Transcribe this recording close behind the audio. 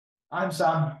I'm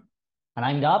Sam, And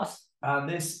I'm Gabs. and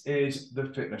this is the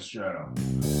Fitness Journal.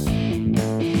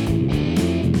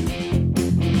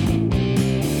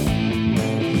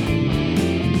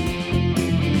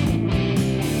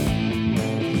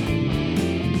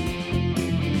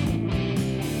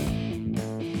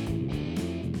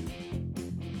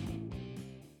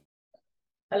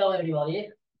 Hello, everybody.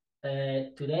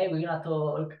 Today we're gonna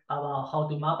talk about how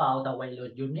to map out a weight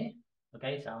loss journey.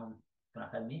 Okay, Sam gonna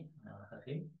help me. I'm gonna help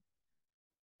him.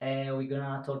 We're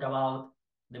gonna talk about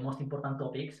the most important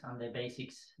topics and the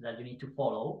basics that you need to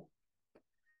follow.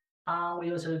 And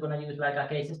we're also gonna use like a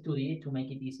case study to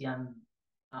make it easy and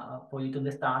for you to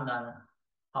understand and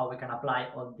how we can apply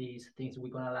all these things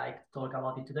we're gonna like talk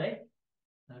about it today.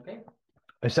 Okay.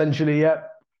 Essentially, yeah,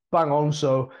 bang on.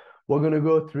 So we're going to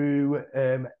go through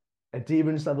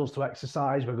adherence levels to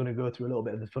exercise. We're going to go through a little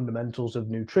bit of the fundamentals of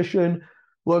nutrition.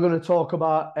 We're going to talk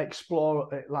about explore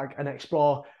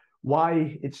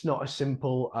why it's not as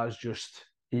simple as just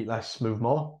eat less, move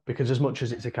more. Because as much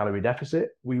as it's a calorie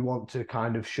deficit, we want to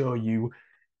kind of show you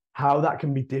how that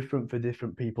can be different for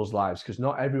different people's lives. Because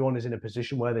not everyone is in a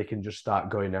position where they can just start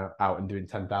going out and doing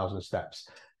 10,000 steps.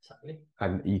 Exactly.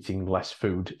 And eating less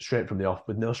food straight from the off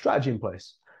with no strategy in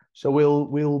place. So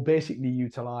we'll basically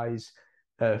utilize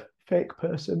a fake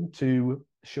person to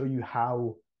show you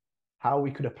how we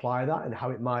could apply that and how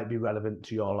it might be relevant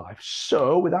to your life.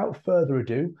 So without further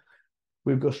ado,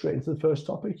 we'll go straight into the first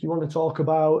topic. You want to talk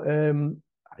about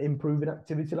improving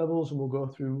activity levels, and we'll go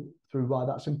through why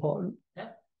that's important.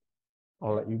 Yeah.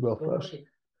 I'll let you go first.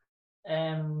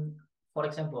 For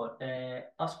example,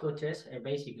 us coaches,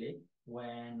 basically,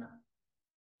 when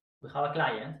we have a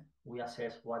client, we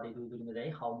assess what they do during the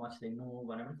day, how much they move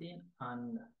and everything.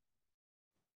 And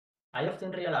I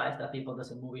often realize that people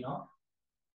doesn't move enough.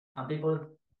 And people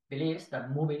believes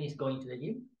that moving is going to the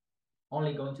gym,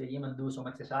 only going to the gym and do some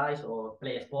exercise or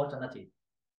play sports and that's it.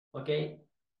 Okay.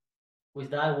 With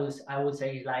that, I would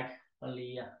say it's like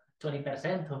only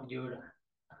 20% of your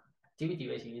activity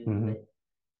basically during the day.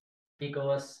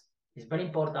 Because it's very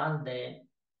important the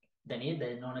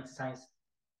non-exercise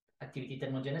activity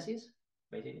thermogenesis,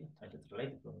 basically. I just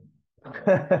relate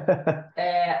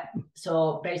it.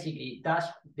 So basically, that's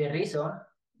the reason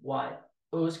why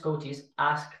us coaches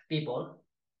ask people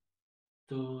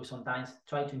to sometimes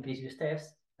try to increase your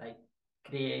steps, like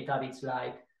create habits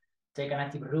like take an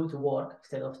active route to work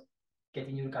instead of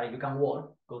getting your car. If you can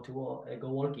walk, go to work, go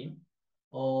walking,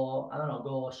 or I don't know,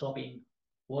 go shopping.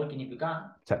 Walking if you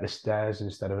can. Take the stairs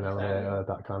instead of an elevator,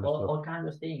 that kind of stuff. All kinds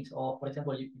of things. Or for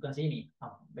example, you can see me.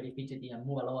 I'm very fidgety and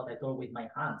move a lot. I talk with my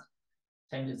hands.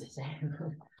 Same is the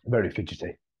same. Very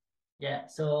fidgety. Yeah.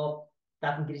 So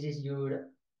that increases your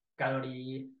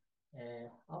calorie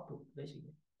output,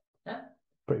 basically. Yeah.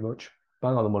 Pretty much.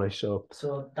 Bang on the money. So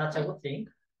that's a good thing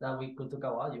that we could talk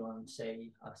about. You want to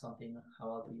say something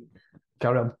about it?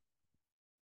 Carry on.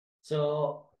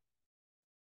 So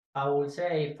I would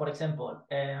say, for example,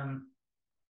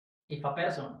 if a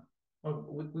person,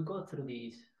 we go through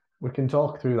these. We can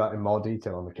talk through that in more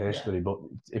detail on the case study, but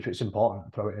if it's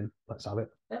important, throw it in. Let's have it.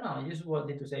 No, I just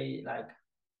wanted to say, like,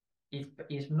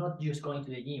 it's not just going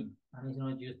to the gym and it's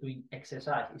not just doing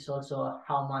exercise. It's also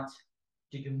how much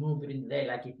do you move during the day.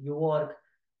 Like if you work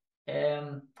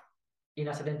in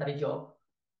a sedentary job,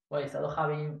 well, instead of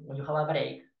having, when you have a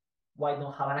break, why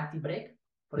don't have an active break,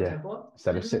 for example?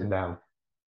 Instead of sitting down.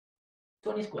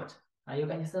 20 squats. And you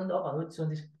can stand up and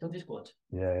do 20 squats.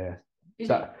 Yeah.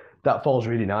 That falls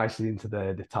really nicely into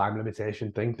the time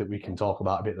limitation thing that we can talk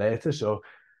about a bit later. So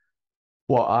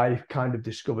what I've kind of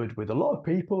discovered with a lot of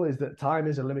people is that time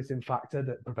is a limiting factor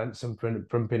that prevents them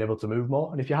from being able to move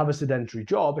more. And if you have a sedentary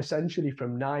job, essentially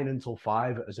from 9 until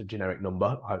 5 as a generic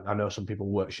number, I know some people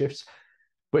work shifts,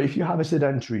 but if you have a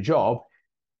sedentary job,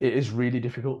 it is really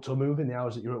difficult to move in the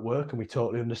hours that you're at work, and we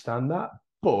totally understand that.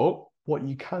 But what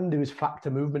you can do is factor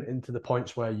movement into the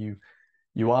points where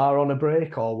you are on a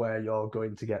break or where you're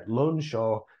going to get lunch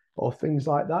or things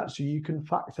like that. So you can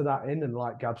factor that in, and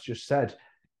like Gabs just said,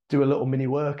 do a little mini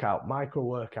workout, micro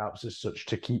workouts as such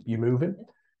to keep you moving.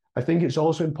 I think it's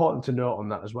also important to note on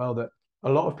that as well that a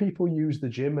lot of people use the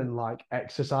gym and like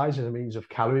exercise as a means of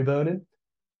calorie burning,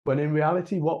 when in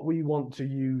reality, what we want to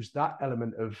use that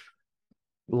element of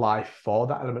life for,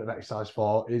 that element of exercise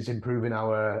for, is improving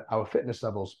our fitness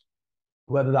levels,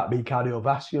 whether that be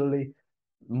cardiovascularly,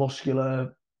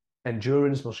 muscular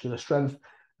endurance, muscular strength,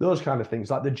 those kind of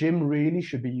things. Like the gym really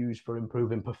should be used for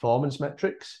improving performance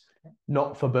metrics,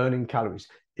 not for burning calories.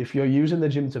 If you're using the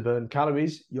gym to burn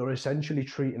calories, you're essentially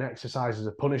treating exercise as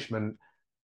a punishment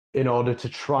in order to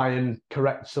try and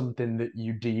correct something that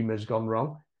you deem has gone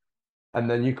wrong. And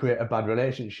then you create a bad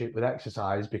relationship with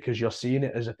exercise because you're seeing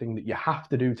it as a thing that you have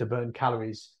to do to burn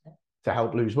calories to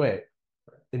help lose weight,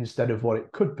 instead of what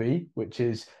it could be, which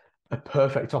is a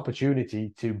perfect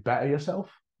opportunity to better yourself.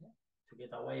 To get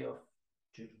away of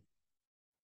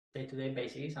day-to-day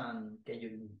basis and get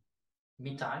your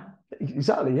me time.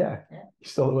 Exactly, yeah. You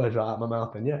stole the words right out of my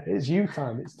mouth, and yeah, it's you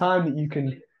time. It's time that you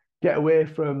can get away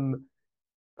from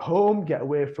home, get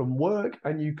away from work,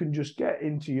 and you can just get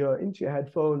into your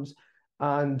headphones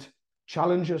and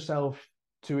challenge yourself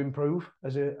to improve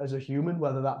as a human,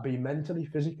 whether that be mentally,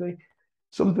 physically.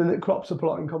 Something that crops up a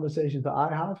lot in conversations that I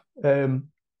have.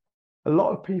 A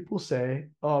lot of people say,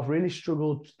 "Oh, I've really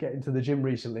struggled getting to the gym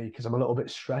recently because I'm a little bit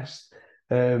stressed,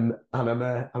 and I'm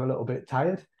a little bit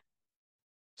tired."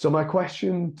 So my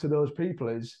question to those people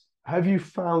is, have you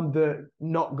found that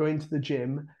not going to the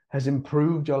gym has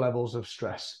improved your levels of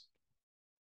stress?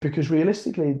 Because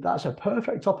realistically, that's a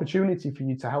perfect opportunity for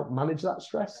you to help manage that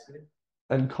stress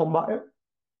and combat it.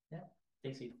 Yeah,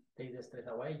 takes the stress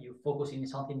away. You focus on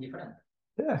something different.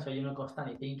 Yeah. So you're not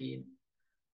constantly thinking.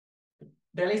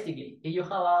 Realistically, if you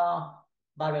have a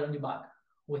barbell on your back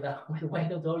with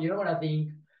weight on top, you don't want to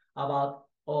think about,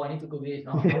 oh, I need to cook this.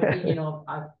 No, I'm thinking of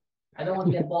I don't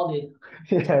want to get folded.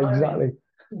 Yeah, exactly.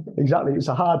 Exactly. It's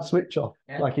a hard switch off.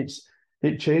 Yeah. Like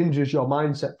it changes your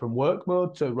mindset from work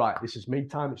mode to, right, this is me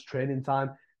time, it's training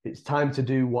time, it's time to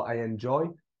do what I enjoy.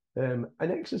 And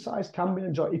exercise can be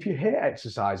enjoyed. If you hate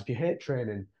exercise, if you hate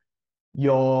training,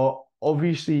 you're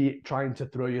obviously trying to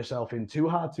throw yourself in too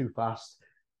hard, too fast,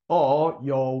 or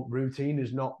your routine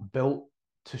is not built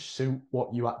to suit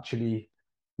what you actually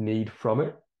need from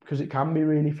it, because it can be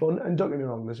really fun. And don't get me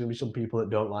wrong, there's going to be some people that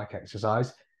don't like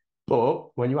exercise. But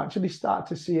when you actually start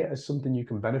to see it as something you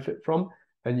can benefit from,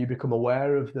 and you become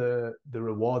aware of the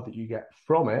reward that you get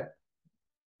from it,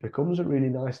 becomes a really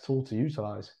nice tool to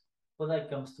utilize. Well, that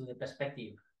comes to the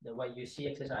perspective, the way you see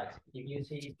exercise. If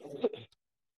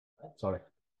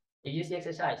you see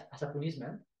exercise as a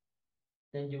punishment,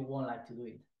 then you won't like to do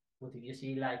it. But if you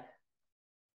see like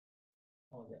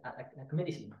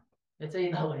medicine, let's say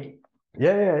it that way.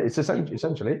 Yeah, it's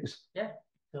essentially it's. Yeah,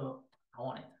 so I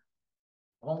want it.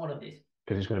 I want one of these.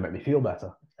 Because it's going to make me feel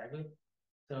better. Exactly.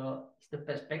 So it's the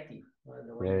perspective.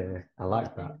 Yeah, I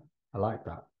like that. I like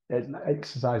that.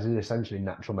 Exercise is essentially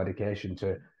natural medication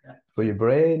for your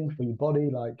brain, for your body.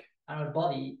 Like, and our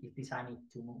body is designed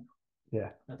to move. Yeah.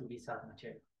 Not to be sat in a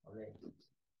chair all day.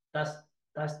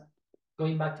 That's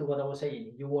going back to what I was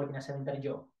saying. You work in a sedentary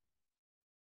job.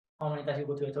 How many times you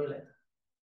go to the toilet?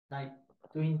 Like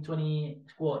doing 20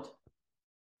 squats,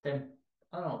 10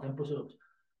 push-ups.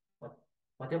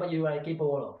 Whatever you are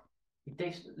capable of, it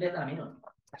takes less than a minute.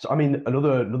 So, I mean,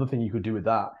 another thing you could do with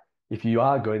that, if you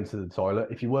are going to the toilet,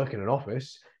 if you work in an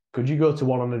office, could you go to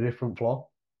one on a different floor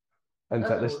and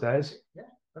take the stairs? Yeah,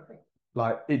 perfect.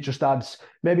 Like, it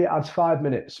adds 5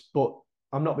 minutes, but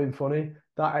I'm not being funny.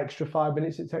 That extra 5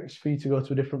 minutes it takes for you to go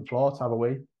to a different floor to have a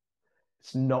wee,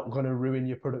 it's not going to ruin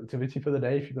your productivity for the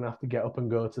day if you're going to have to get up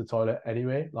and go to the toilet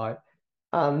anyway. Like,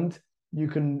 and you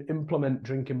can implement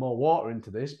drinking more water into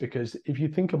this, because if you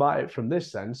think about it from this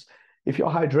sense, if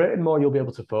you're hydrating more, you'll be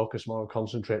able to focus more and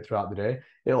concentrate throughout the day.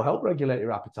 It'll help regulate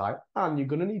your appetite, and you're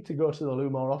going to need to go to the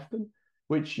loo more often,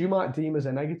 which you might deem as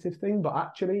a negative thing. But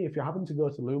actually, if you're having to go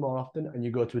to the loo more often and you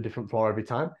go to a different floor every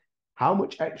time, how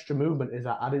much extra movement is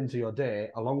that adding to your day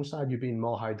alongside you being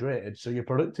more hydrated? So your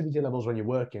productivity levels when you're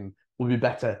working will be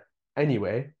better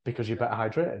anyway because you're better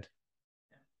hydrated.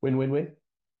 Win-win-win.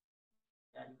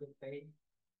 And you get paid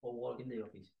or work in the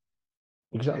office.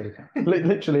 Exactly.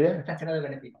 Literally, yeah. That's another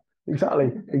benefit.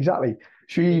 Exactly.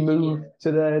 Should we move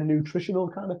to the nutritional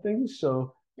kind of things?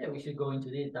 So yeah, we should go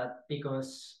into this,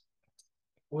 because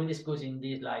we're discussing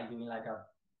this like doing like a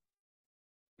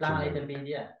plan a little bit,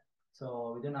 yeah.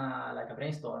 So we're doing a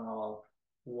brainstorm about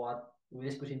what we're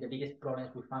discussing, the biggest problems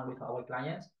we found with our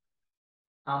clients,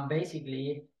 and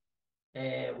basically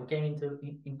we came into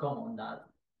in common that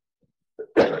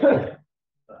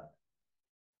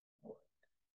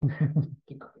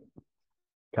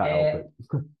can't help it.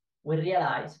 We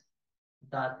realized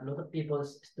that a lot of people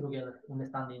struggle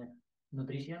understanding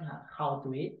nutrition, how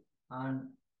to eat, and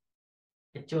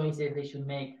the choices they should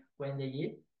make when they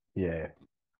eat. Yeah.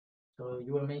 So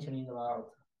you were mentioning about,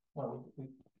 well, we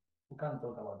can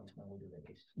talk about this when we do the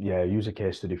case. Yeah, use a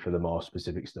case study for the more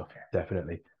specific stuff.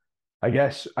 Definitely. I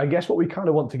guess what we kind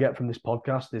of want to get from this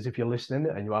podcast is, if you're listening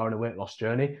and you are on a weight loss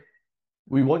journey,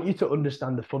 we want you to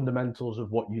understand the fundamentals of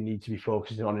what you need to be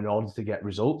focusing on in order to get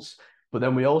results. But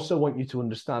then we also want you to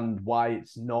understand why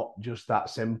it's not just that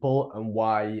simple, and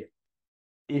why,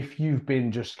 if you've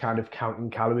been just kind of counting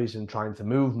calories and trying to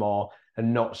move more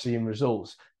and not seeing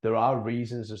results, there are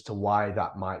reasons as to why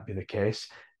that might be the case.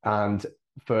 And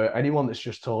for anyone that's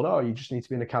just told, oh, you just need to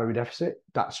be in a calorie deficit,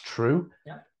 that's true.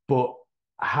 Yeah. But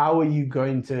how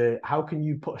can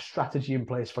you put a strategy in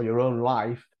place for your own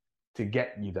life to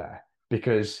get you there?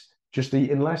 Because just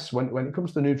eating less, when it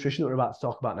comes to nutrition that we're about to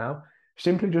talk about now,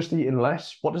 simply just eating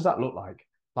less, what does that look like?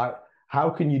 Like, how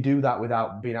can you do that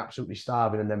without being absolutely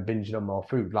starving and then binging on more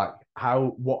food? Like,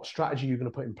 what strategy are you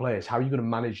going to put in place? How are you going to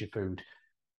manage your food?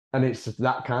 And it's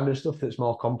that kind of stuff that's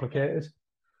more complicated.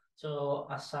 So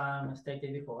as I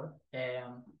stated before,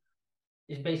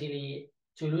 it's basically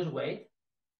to lose weight.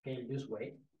 Okay, lose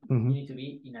weight. Mm-hmm. You need to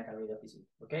be in a calorie deficit.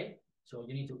 Okay, so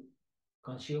you need to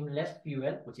consume less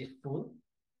fuel, which is food,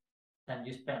 than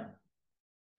you spend.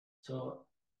 So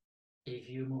if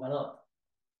you move a lot,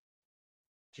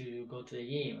 to go to the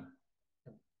gym,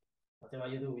 whatever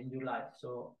you do in your life,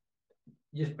 so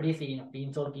just breathing,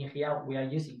 being talking here, we are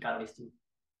using calories too.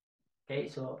 Okay,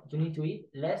 so you need to eat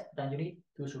less than you need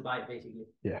to survive, basically.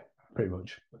 Yeah, pretty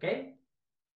much. Okay,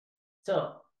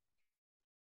 so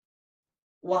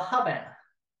what happened?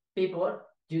 People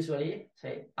usually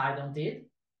say, I don't eat,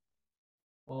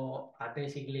 or I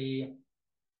basically,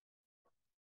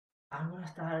 I'm gonna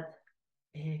start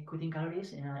cutting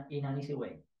calories in an easy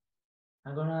way.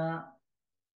 I'm gonna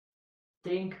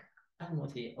drink a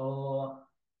smoothie, or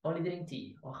only drink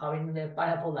tea, or having the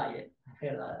pineapple diet. I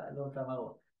heard that a long time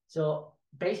ago. So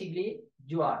basically,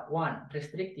 you are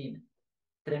restricting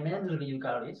tremendously your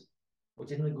calories,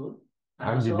 which is not good,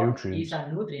 And your also nutrients. it's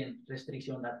a nutrient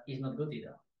restriction that is not good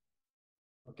either.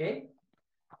 Okay,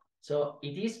 so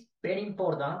it is very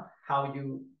important how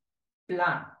you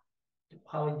plan,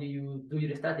 how do you do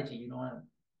your strategy. You know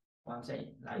what I'm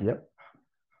saying? Like, yep.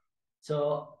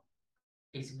 So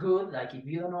it's good, like if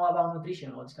you don't know about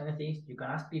nutrition or these kind of things, you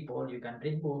can ask people, you can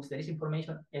read books, there is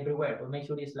information everywhere, but make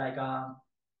sure it's like a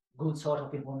good source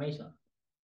of information.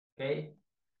 Okay,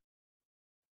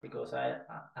 because I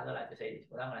don't like to say this,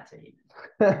 but I'm gonna say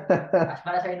it. As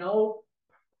far as I know,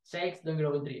 shakes don't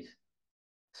grow in trees,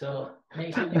 so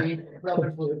make sure you eat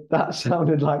proper food. That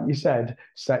sounded like you said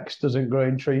sex doesn't grow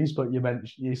in trees, but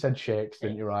you said shakes,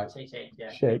 didn't you? Right? Shakes,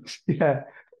 yeah. Shakes, yeah.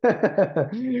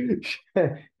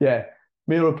 Yeah,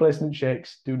 meal replacement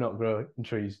shakes do not grow in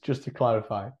trees, just to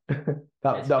clarify.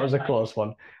 that was a close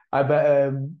one. I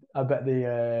bet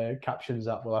the captions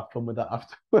app will have fun with that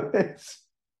afterwards.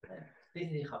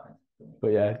 This happens.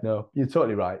 But yeah, no, you're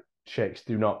totally right. Shakes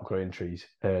do not grow in trees.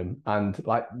 And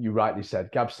like you rightly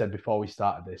said, Gab said before we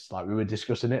started this, like we were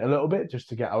discussing it a little bit just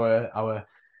to get our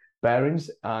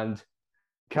bearings. And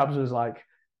Cabs was like,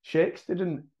 shakes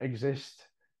didn't exist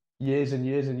years and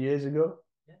years and years ago.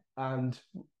 Yeah. And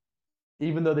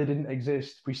even though they didn't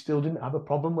exist, we still didn't have a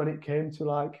problem when it came to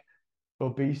like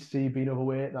obesity, being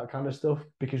overweight, that kind of stuff,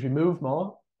 because we moved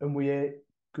more and we ate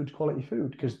good quality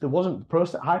food, because there wasn't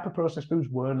hyper processed foods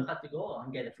weren't. We had to go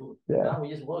and get the food. Yeah. Now we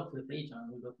just walk to the fridge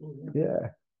and we got food. Yeah.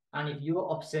 And if you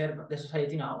observe the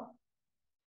society now,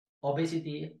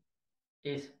 obesity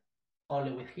is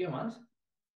only with humans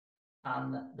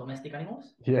and domestic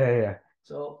animals. Yeah.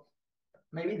 So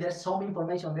maybe there's some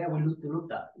information there we need to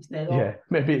look at instead of. Yeah,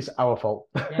 maybe it's our fault.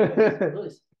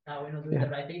 Now we're not doing the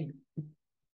right thing.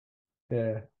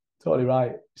 Yeah, totally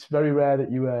right. It's very rare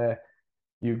that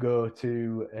you go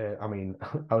to. I mean,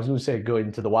 I was going to say go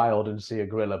into the wild and see a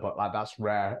gorilla, but like that's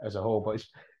rare as a whole. But it's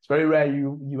very rare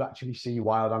you actually see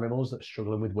wild animals that are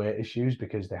struggling with weight issues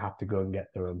because they have to go and get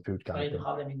their own food. Try to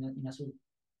have them in a zoo.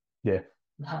 Yeah.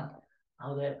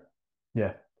 Out there.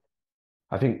 Yeah,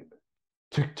 I think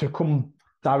to come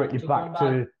directly back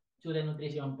to the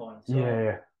nutrition point. So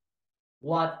yeah.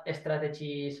 What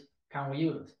strategies can we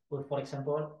use? Well, for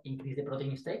example, increase the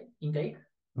protein intake.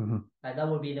 Mm-hmm. Like that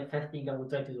would be the first thing I would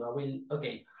try to do.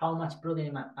 How much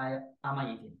protein am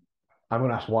I eating? I'm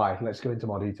going to ask why. Let's go into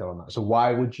more detail on that. So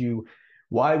why would you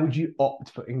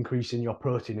opt for increasing your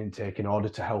protein intake in order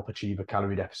to help achieve a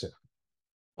calorie deficit?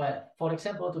 Well, for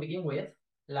example, to begin with,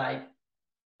 like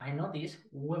I notice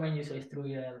women usually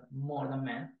struggle more than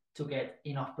men to get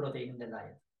enough protein in the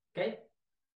diet. Okay,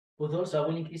 but also I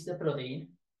will increase the protein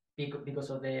because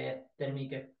of the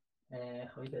thermic,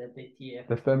 how is it, the TF?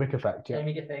 The thermic effect, yeah.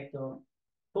 Thermic effect of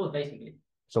food, basically.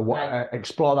 So what?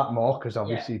 Explore that more, because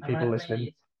obviously people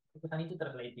listening. Because I need to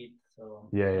translate it. So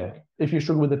yeah, anyway. Yeah. If you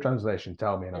struggle with the translation,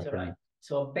 tell me. That's right.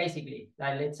 So basically,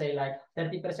 like let's say like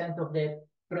 30% of the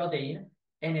protein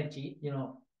energy,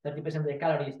 30% of the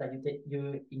calories that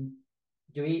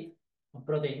you eat on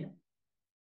protein,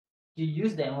 you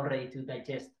use them already to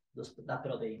digest that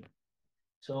protein.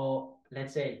 So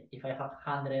let's say if I have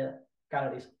 100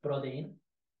 calories protein,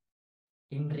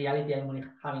 in reality I'm only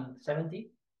having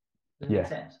 70. Does it make Yeah.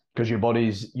 sense? Because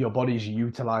your body's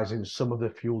utilizing some of the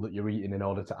fuel that you're eating in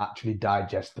order to actually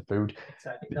digest the food.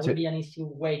 Exactly. That would be an easy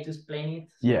way to explain it.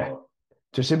 So, Yeah.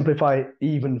 To simplify it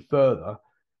even further,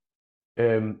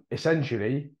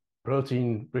 essentially,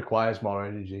 protein requires more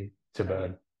energy to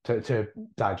burn, to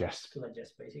digest. To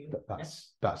digest, basically.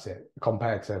 That's it,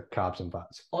 compared to carbs and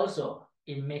fats. Also,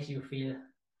 it makes you feel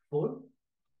full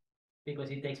because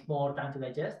it takes more time to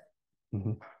digest.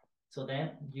 Mm-hmm. So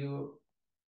then you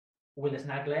will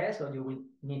snack less, or you will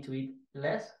need to eat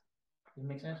less. It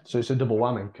makes sense. So it's a double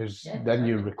whammy, because then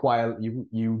you require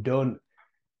you don't,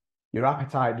 your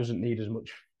appetite doesn't need as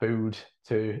much food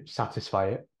to satisfy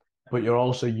it, but you're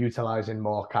also utilizing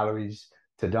more calories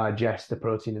to digest the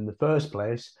protein in the first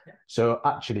place. Yeah. So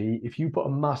actually, if you put a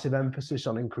massive emphasis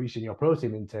on increasing your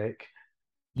protein intake,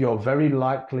 you're very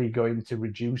likely going to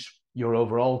reduce your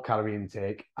overall calorie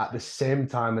intake at the same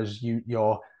time as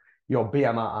your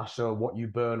BMR, so what you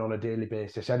burn on a daily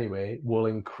basis anyway, will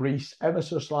increase ever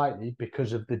so slightly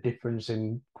because of the difference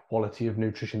in quality of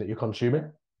nutrition that you're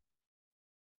consuming.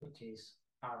 Which is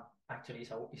actually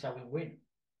it's a win-win.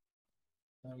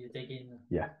 You're taking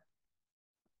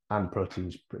And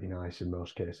protein's pretty nice in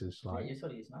most cases. Like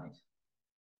usually it's nice.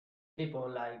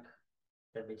 People like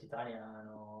the vegetarian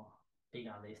or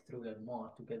vegan, they struggle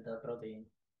more to get that protein,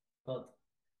 but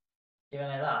even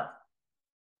like that,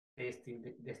 they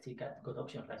still got good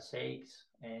options like shakes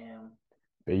and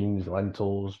beans,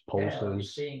 lentils,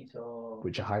 pulses, things,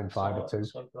 which are high in fiber too.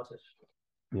 Soy processed.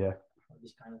 Yeah.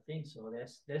 This kind of thing. So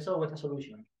there's always a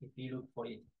solution if you look for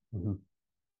it. Mm-hmm.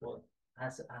 But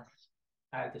as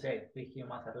I like to say, we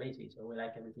humans are lazy, so we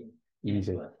like everything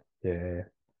easy. Yeah.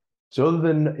 So other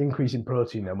than increasing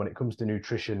protein, then when it comes to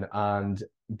nutrition and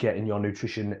getting your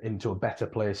nutrition into a better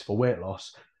place for weight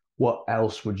loss, what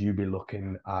else would you be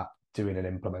looking at doing and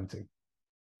implementing?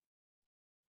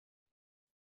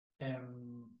 I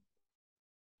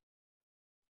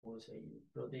would say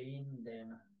protein,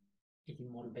 then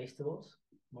eating more vegetables,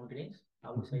 more greens.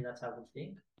 I would say that's a good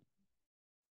thing,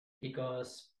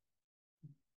 because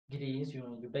greens,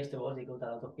 your vegetables, they got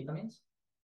a lot of vitamins,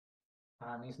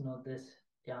 and it's not this,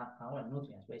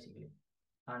 nutrients basically,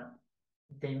 and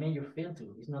they make you feel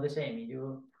too. It's not the same.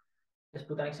 Let's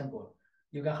put an example.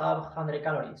 You can have 100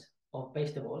 calories of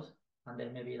vegetables, and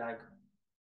then maybe like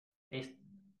taste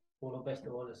full of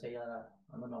vegetables. Let's say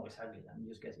I don't know exactly. I'm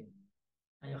just guessing.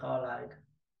 And you have like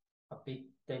a big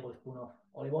tablespoon of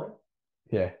olive oil.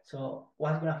 Yeah. So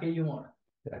what's gonna fill you more?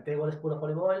 Yeah. The tablespoon of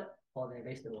olive oil or the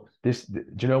vegetables? Do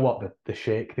you know what, the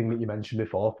shake thing that you mentioned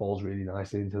before falls really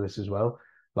nicely into this as well.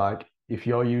 Like if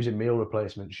you're using meal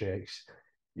replacement shakes,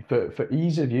 for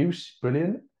ease of use,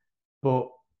 brilliant. But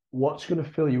what's going to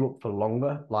fill you up for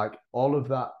longer? Like all of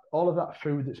that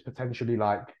food that's potentially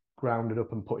like grounded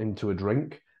up and put into a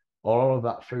drink, or all of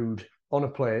that food on a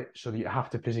plate so that you have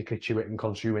to physically chew it and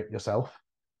consume it yourself.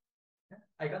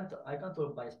 I can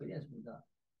talk by experience with that.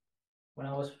 When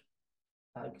I was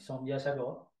like some years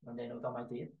ago, when they knocked out my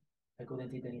teeth, I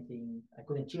couldn't eat anything. I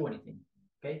couldn't chew anything.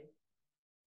 Okay,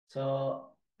 so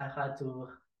I had to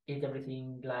eat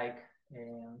everything like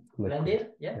blended.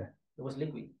 Yeah, it was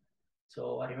liquid.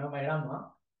 So I remember my grandma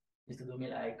used to do me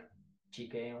like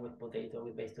chicken with potato,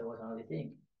 with vegetables, and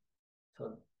everything.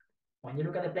 So when you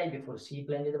look at the plate before she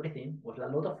blended everything, it was a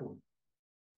lot of food.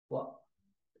 Well,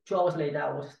 2 hours later,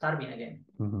 I was starving again.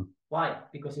 Mm-hmm. Why?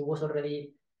 Because it was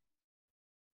already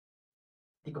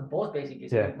decomposed, basically.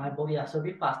 So my body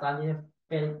absorbed fast, and it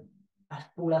felt as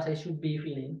full as I should be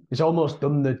feeling. It's almost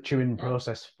done the chewing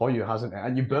process for you, hasn't it?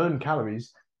 And you burn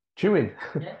calories chewing.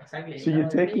 Yeah, exactly. So you're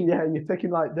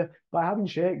taking like by having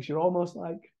shakes, you're almost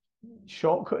like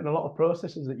shortcutting a lot of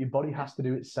processes that your body has to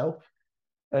do itself.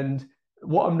 And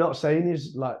what I'm not saying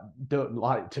is like don't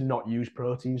like to not use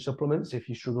protein supplements if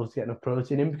you struggle to get enough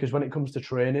protein in, because when it comes to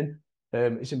training,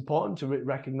 it's important to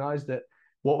recognize that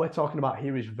what we're talking about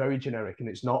here is very generic and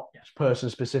it's not person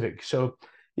specific. So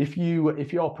if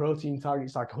your protein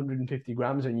target's like 150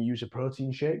 grams and you use a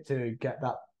protein shake to get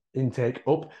that intake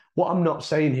up, what I'm not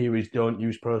saying here is don't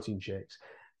use protein shakes.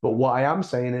 But what I am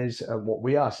saying is, what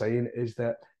we are saying is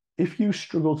that if you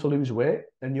struggle to lose weight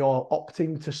and you're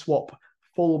opting to swap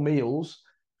full meals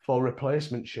for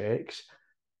replacement shakes,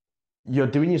 you're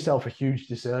doing yourself a huge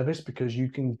disservice, because you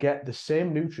can get the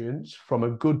same nutrients from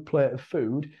a good plate of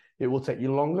food. It will take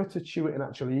you longer to chew it and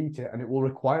actually eat it, and it will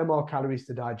require more calories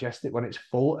to digest it when it's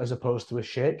full as opposed to a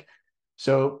shake.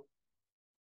 So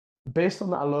based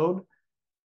on that alone,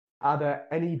 are there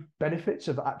any benefits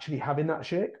of actually having that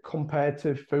shake compared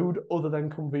to food other than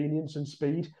convenience and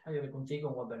speed? I have a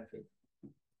contigo one benefit,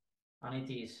 and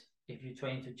it is if you're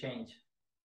trying to change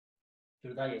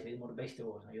your diet is more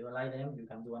vegetables and you don't like them, you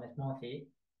can do a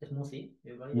smoothie,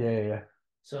 you call it. Yeah.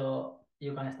 So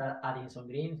you can start adding some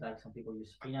greens, like some people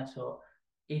use spinach. So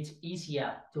it's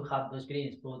easier to have those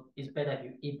greens, but it's better if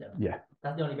you eat them. Yeah.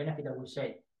 That's the only benefit I would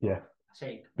say. Yeah.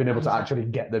 Shake. Being able And to it's actually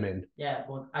get them in. Yeah,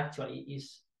 but actually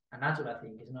it's a natural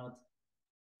thing. It's not.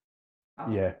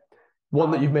 Yeah.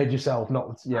 One that you've made yourself,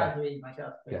 not I do it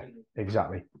myself, basically. Yeah,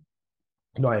 exactly.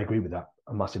 No, I agree with that.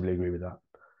 I massively agree with that.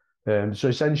 So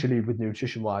essentially, with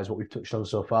nutrition-wise, what we've touched on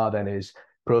so far then is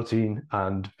protein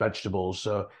and vegetables.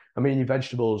 So I mean, your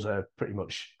vegetables are pretty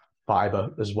much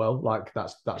fiber as well. Like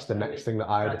that's the next thing that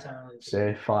I'd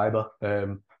say, fiber,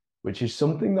 which is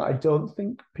something that I don't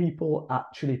think people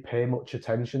actually pay much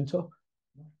attention to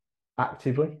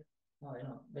actively.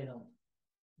 No, they don't.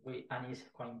 And it's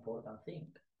quite an important thing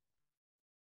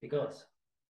because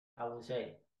I would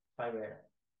say fiber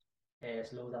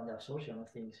slows down the absorption of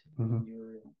things in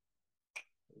your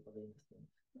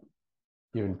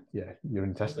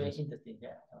intestines.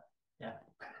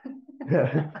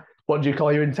 Yeah. What do you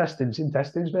call your intestines?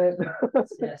 Intestines, mate?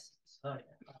 Yes, sorry.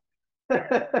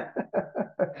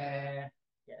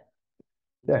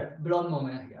 Yeah. Blood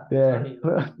moment. Yeah. Sorry, I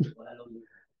love you.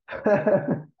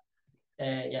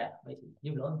 Yeah,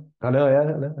 you blonde. I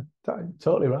know.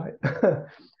 Totally right.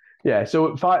 Yeah,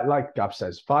 so like Gab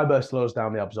says, fiber slows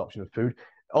down the absorption of food.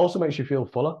 Also makes you feel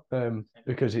fuller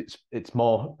because it's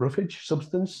more roughage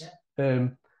substance. Yeah.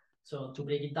 So to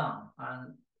break it down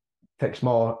and takes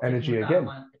more energy again.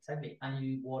 Exactly, and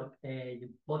your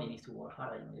body needs to work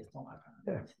harder, the stomach.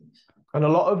 And a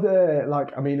lot of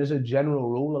as a general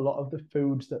rule, a lot of the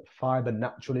foods that fiber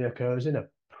naturally occurs in are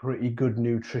pretty good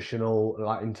nutritional,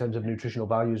 like in terms of nutritional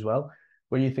value as well.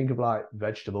 When you think of like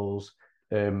vegetables,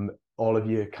 all of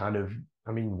your kind of,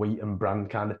 wheat and bran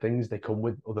kind of things, they come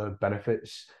with other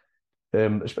benefits.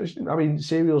 Especially,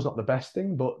 cereal's not the best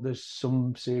thing, but there's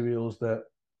some cereals that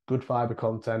good fiber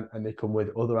content and they come with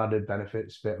other added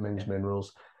benefits, vitamins,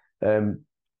 minerals.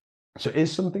 So it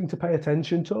is something to pay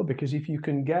attention to, because if you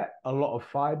can get a lot of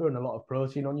fiber and a lot of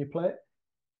protein on your plate,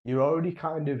 you're already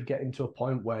kind of getting to a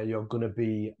point where you're going to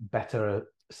be better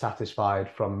satisfied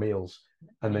from meals.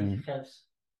 And then it helps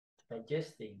to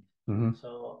digest things.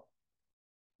 So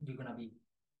you're going to be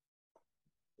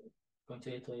going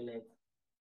to the toilet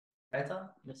better,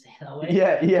 let's say that way.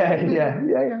 Yeah.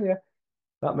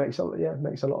 That makes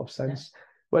a lot of sense.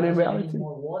 When in reality,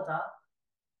 more water.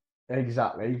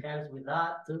 Exactly. It helps with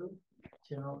that too.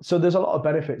 So there's a lot of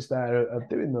benefits there of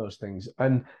doing those things.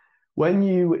 And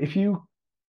if you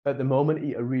at the moment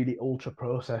eat a really ultra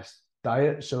processed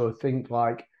diet, so think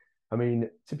like,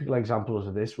 typical examples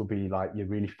of this would be like your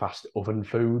really fast oven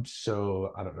foods.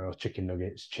 So I don't know, chicken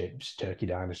nuggets, chips, turkey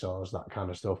dinosaurs, that kind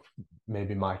of stuff.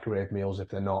 Maybe microwave meals if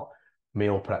they're not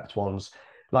meal prepped ones.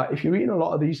 Like if you're eating a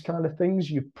lot of these kind of things,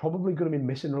 you're probably going to be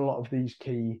missing a lot of these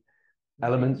key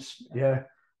elements. Yeah.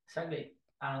 Exactly.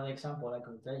 Another example I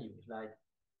could tell you is like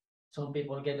some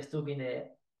people get stuck in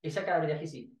it's a calorie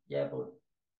deficit. Yeah, but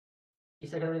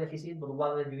it's a calorie deficit, but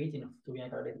what are you eating to be a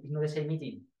calorie? It's not the same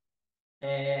eating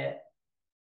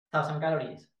 1,000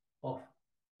 calories of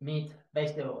meat,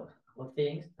 vegetables, or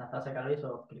things, than 1,000 calories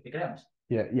of creepy grams.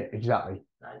 Yeah, exactly.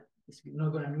 Like it's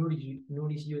not going to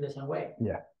nourish you the same way.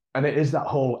 Yeah. And it is that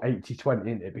whole 80-20,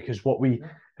 isn't it? Because what we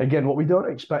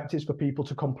don't expect is for people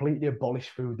to completely abolish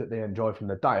food that they enjoy from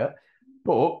their diet.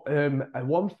 But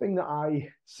one thing that I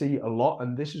see a lot,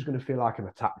 and this is going to feel like an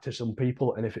attack to some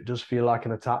people, and if it does feel like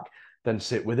an attack, then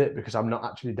sit with it, because I'm not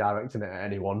actually directing it at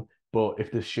anyone. But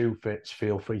if the shoe fits,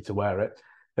 feel free to wear it.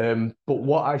 But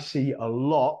what I see a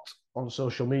lot on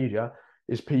social media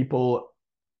is people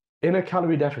in a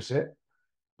calorie deficit,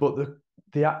 but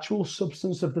the actual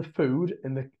substance of the food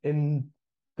in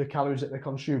the calories that they're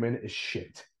consuming is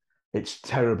shit. It's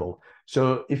terrible.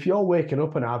 So if you're waking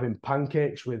up and having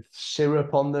pancakes with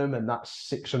syrup on them, and that's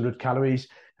 600 calories,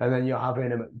 and then you're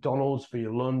having a McDonald's for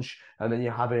your lunch, and then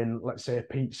you're having, let's say, a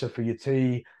pizza for your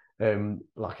tea,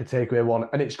 like a takeaway one,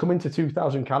 and it's coming to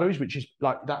 2,000 calories, which is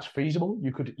like, that's feasible.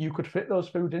 You could fit those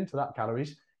foods into that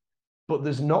calories, but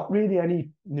there's not really any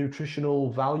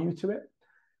nutritional value to it.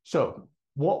 So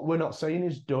what we're not saying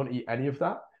is don't eat any of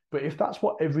that. But if that's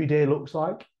what every day looks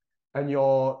like, and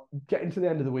you're getting to the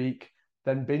end of the week,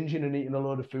 then binging and eating a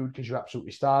load of food because you're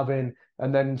absolutely starving,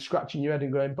 and then scratching your head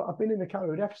and going, but I've been in a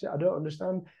calorie deficit, I don't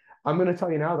understand. I'm going to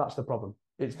tell you now, that's the problem.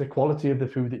 It's the quality of the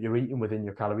food that you're eating within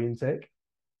your calorie intake.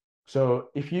 So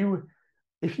if you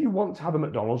want to have a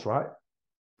McDonald's, right?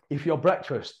 If your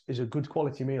breakfast is a good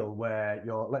quality meal where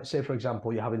let's say, for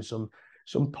example, you're having some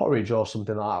porridge or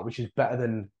something like that, which is better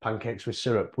than pancakes with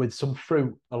syrup, with some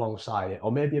fruit alongside it,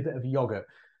 or maybe a bit of yogurt,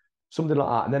 something like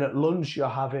that. And then at lunch, you're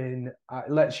having,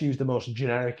 let's use the most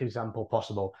generic example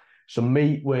possible, some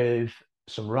meat with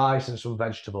some rice and some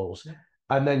vegetables. Yeah.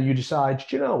 And then you decide,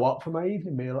 do you know what? For my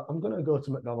evening meal, I'm going to go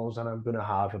to McDonald's and I'm going to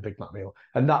have a Big Mac meal.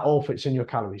 And that all fits in your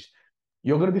calories.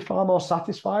 You're going to be far more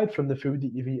satisfied from the food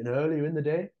that you've eaten earlier in the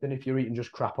day than if you're eating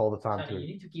just crap all the time. Exactly. You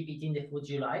need to keep eating the foods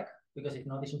you like, because if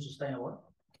not, it's unsustainable.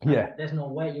 Yeah. And there's no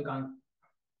way you can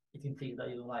eating things that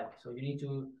you don't like. So you need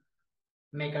to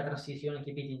make a transition and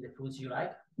keep eating the foods you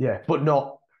like. Yeah, but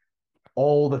not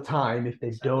all the time if they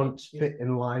Exactly. don't fit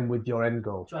in line with your end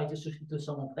goal. Try to substitute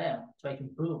some of them. Try to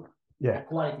improve Yeah, the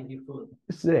quality of your food.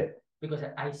 this is it. Because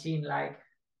I've seen, like,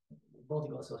 both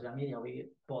go social media, we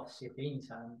post things,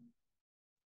 and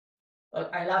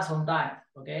I laugh sometimes.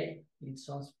 Okay, it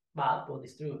sounds bad, but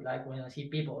it's true. Like when I see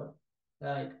people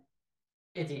like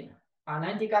eating a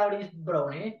 90 calories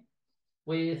brownie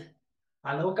with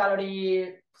a low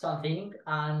calorie something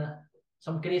and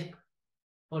some crisp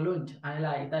for lunch, and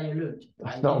like that your lunch.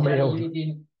 That's Like, not a literally meal. you're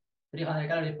eating 300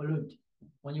 calories for lunch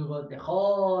when you got the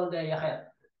whole day ahead.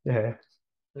 Yeah.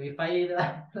 So if I eat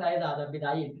like that, I'd be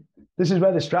dying. This is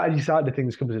where the strategy side of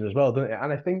things comes in as well, doesn't it?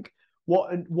 And I think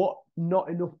what not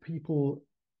enough people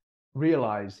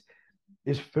realize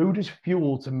is food is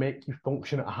fuel to make you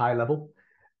function at a high level.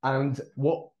 And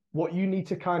what you need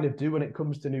to kind of do when it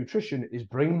comes to nutrition is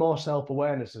bring more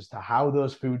self-awareness as to how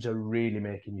those foods are really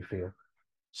making you feel.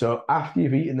 So after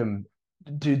you've eaten them,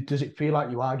 does it feel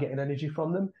like you are getting energy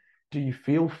from them? Do you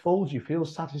feel full? Do you feel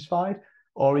satisfied?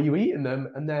 Or are you eating them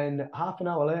and then half an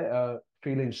hour later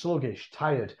feeling sluggish,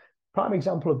 tired? Prime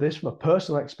example of this from a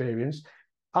personal experience,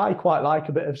 I quite like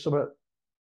a bit of some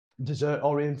dessert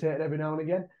orientated every now and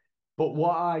again. But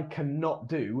what I cannot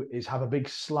do is have a big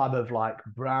slab of like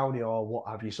brownie or what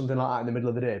have you, something like that in the middle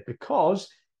of the day. Because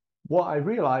what I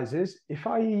realize is if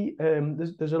I eat,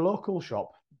 there's a local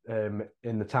shop in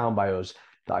the town by us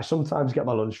that I sometimes get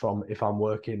my lunch from if I'm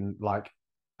working like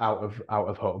out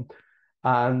of home.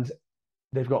 And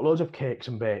they've got loads of cakes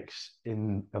and bakes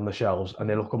on the shelves and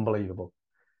they look unbelievable.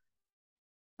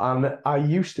 And I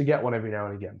used to get one every now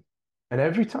and again. And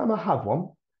every time I have one,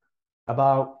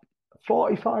 about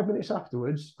 45 minutes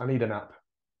afterwards, I need a nap.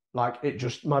 Like it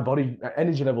just, my body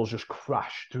energy levels just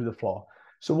crash through the floor.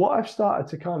 So what I've started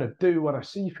to kind of do when I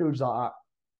see foods like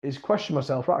that is question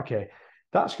myself, right, okay,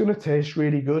 that's going to taste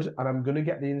really good and I'm going to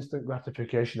get the instant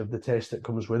gratification of the taste that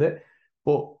comes with it.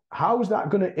 But how is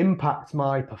that going to impact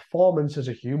my performance as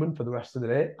a human for the rest of the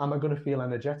day? Am I going to feel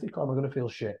energetic or am I going to feel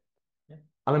shit? Yeah.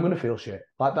 And I'm going to feel shit.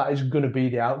 Like that is going to be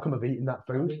the outcome of eating that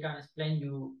food. We can explain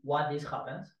you what this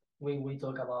happens. We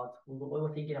talk about, we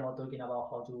were thinking about talking about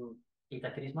how to eat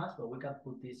at Christmas, but we can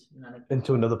put this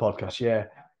into another podcast. Yeah.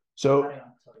 So,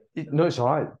 no, it's all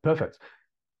right. Perfect.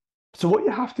 So what you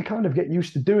have to kind of get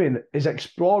used to doing is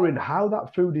exploring how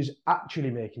that food is actually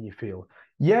making you feel.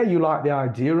 Yeah, you like the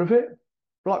idea of it.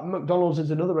 Like McDonald's is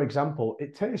another example.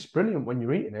 It tastes brilliant when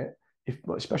you're eating it,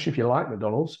 especially if you like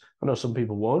McDonald's. I know some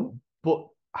people won't, but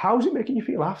how's it making you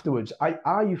feel afterwards?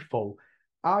 Are you full?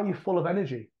 Are you full of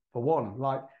energy, for one?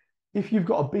 Like, if you've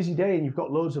got a busy day and you've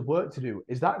got loads of work to do,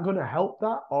 is that going to help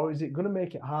that? Or is it going to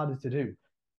make it harder to do?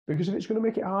 Because if it's going to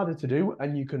make it harder to do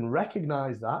and you can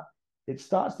recognize that, it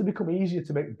starts to become easier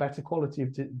to make better quality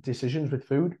of decisions with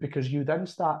food because you then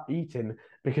start eating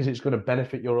because it's going to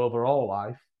benefit your overall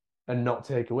life and not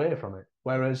take away from it.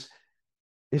 Whereas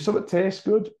if something tastes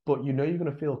good, but you know you're going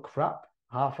to feel crap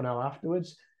half an hour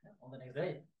afterwards. On the next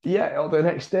day. Yeah, or the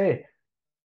next day.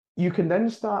 You can then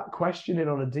start questioning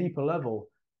on a deeper level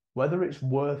whether it's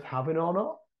worth having or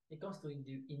not. It comes to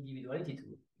individuality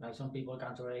too. Like some people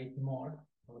can tolerate more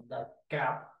of that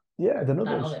crap than than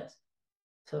others. others.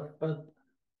 So, but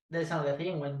there's another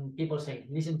thing when people say,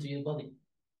 listen to your body.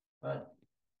 But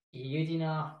you're eating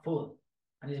a food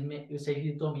and you say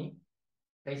you told me,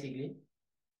 basically,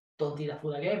 don't eat that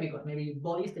food again because maybe your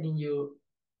body is telling you,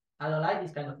 I don't like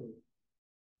this kind of food.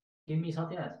 Give me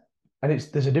something else. And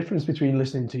there's a difference between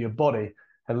listening to your body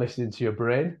and listening to your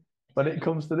brain when it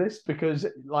comes to this, because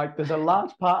like there's a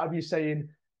large part of you saying,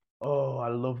 oh, I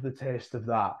love the taste of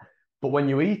that. But when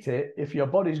you eat it, if your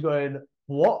body's going,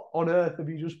 what on earth have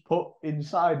you just put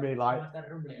inside me? Like,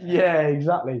 yeah,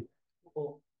 exactly.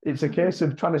 It's a case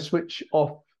of trying to switch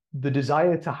off the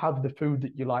desire to have the food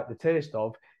that you like the taste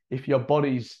of if your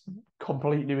body's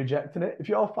completely rejecting it. If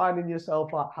you're finding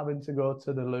yourself like having to go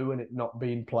to the loo and it not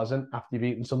being pleasant after you've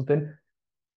eaten something,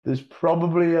 there's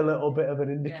probably a little bit of an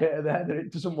indicator there that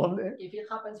it doesn't want it. If it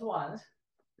happens once,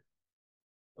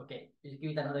 okay, just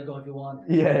give it another go if you want.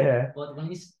 Yeah. But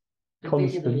when it's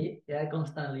repeatedly,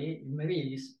 constantly, maybe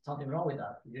there's something wrong with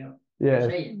that, you know? Yeah,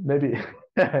 maybe.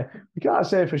 We can't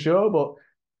say for sure, but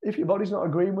if your body's not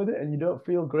agreeing with it and you don't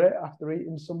feel great after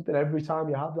eating something every time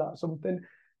you have that something,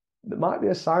 that might be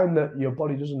a sign that your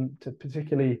body doesn't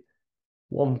particularly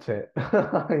want it.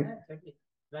 Yeah, exactly.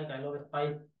 Like I love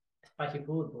spicy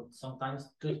food, but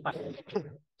sometimes too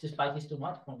spicy is too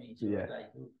much for me. So Yeah.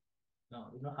 like, no,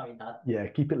 we're not having that. Yeah,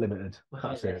 keep it limited. We're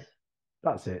having That's it. less.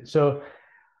 That's it. So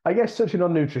I guess touching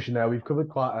on nutrition there, we've covered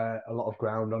quite a lot of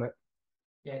ground on it.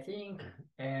 Yeah, I think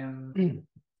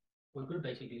we could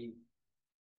basically,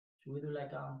 should we do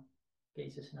like a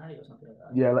case scenario or something like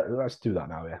that? Yeah, let's do that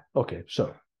now. Yeah. Okay.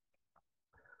 So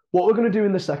what we're going to do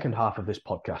in the second half of this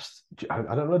podcast, I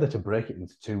don't know whether to break it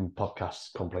into two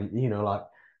podcasts completely, like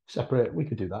separate. We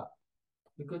could do that.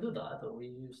 We could do that, or we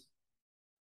use.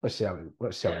 Let's see how it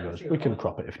Yeah, goes. see We how can it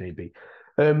crop goes. it if need be.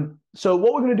 So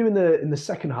what we're going to do in the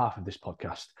second half of this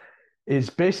podcast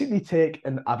is basically take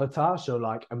an avatar, so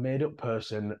like a made-up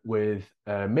person with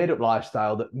a made-up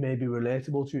lifestyle that may be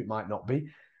relatable to, it might not be,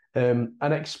 and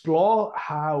explore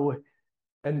how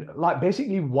and like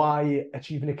basically why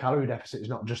achieving a calorie deficit is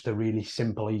not just a really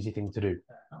simple, easy thing to do.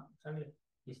 No, exactly.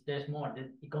 There's more.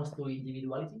 It comes to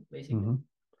individuality, basically. Mm-hmm.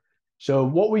 So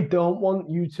what we don't want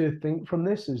you to think from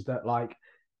this is that like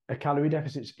a calorie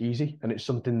deficit's easy and it's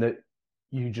something that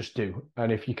you just do.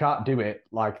 And if you can't do it,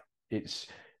 like it's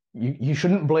you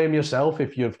shouldn't blame yourself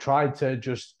if you've tried to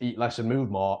just eat less and move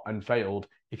more and failed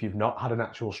if you've not had an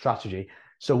actual strategy.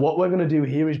 So what we're going to do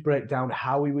here is break down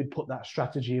how we would put that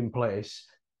strategy in place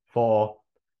for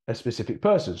a specific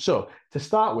person. So to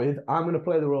start with, I'm going to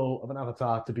play the role of an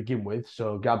avatar to begin with.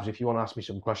 So Gabs, if you want to ask me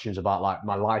some questions about like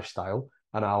my lifestyle,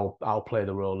 and I'll play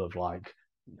the role of like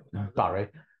Barry.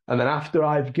 And then after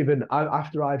I've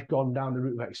gone down the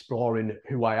route of exploring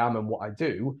who I am and what I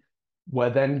do, we're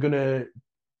then gonna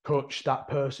coach that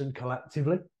person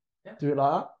collectively. Yeah. Do it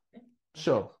like that. Yeah.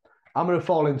 So I'm gonna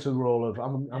fall into the role of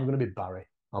I'm gonna be Barry.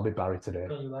 I'll be Barry today.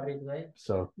 Call you Barry today.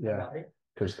 So yeah, Barry.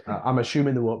 because I'm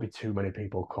assuming there won't be too many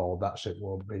people called that, so it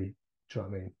won't be. Do you know what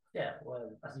I mean? Yeah,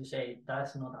 well, as you say,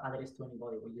 that's not addressed to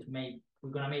anybody. We're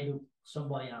gonna make you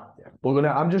somebody now. Yeah.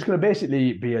 I'm just gonna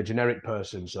basically be a generic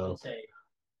person. So Let's say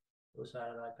those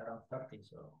are like around 30.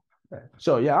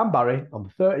 So yeah, I'm Barry. I'm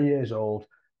 30 years old.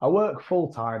 I work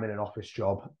full time in an office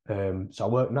job. So I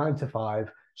work 9 to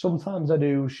 5. Sometimes I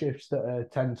do shifts that are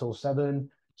 10 till 7.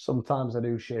 Sometimes I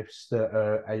do shifts that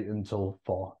are 8 until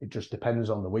 4. It just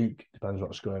depends on the week. Depends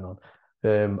what's going on.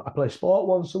 I play sport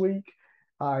once a week.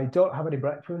 I don't have any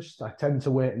breakfast. I tend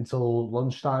to wait until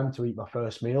lunchtime to eat my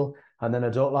first meal, and then I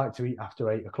don't like to eat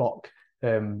after 8 o'clock.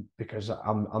 Because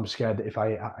I'm scared that if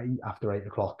I eat after 8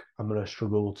 o'clock, I'm going to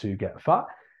struggle to get fat.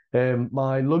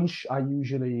 My lunch, I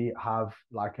usually have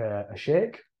like a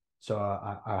shake, so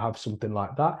I have something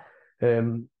like that.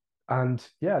 And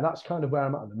yeah, that's kind of where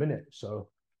I'm at the minute.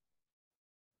 So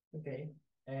Okay.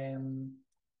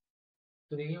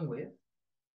 To begin with,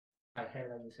 I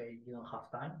heard that you say you don't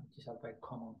have time, which is a very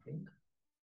common thing.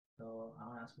 So I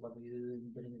want to ask, what do you do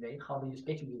during the day? How do you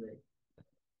schedule your day?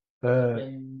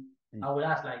 I will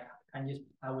ask, like, I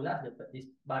will ask this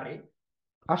Barry.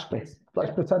 Ask me.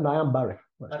 Let's pretend I am Barry.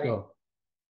 Let's go.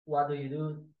 What do you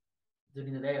do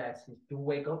during the day? Like, you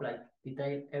wake up, like,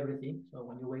 detail everything. So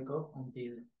when you wake up until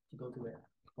you go to bed.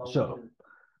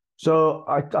 So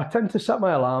I tend to set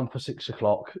my alarm for 6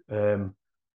 o'clock.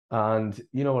 And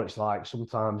you know what it's like.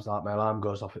 Sometimes like my alarm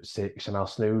goes off at 6 and I'll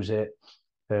snooze it.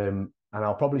 And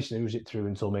I'll probably snooze it through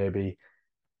until maybe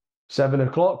 7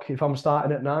 o'clock if I'm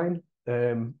starting at 9.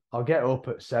 I'll get up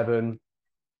at 7,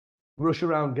 rush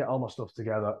around, get all my stuff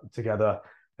together.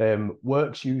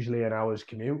 Work's usually an hour's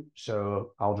commute,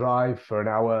 so I'll drive for an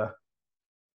hour,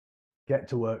 get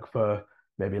to work for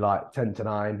maybe like 10 to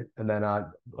 9, and then I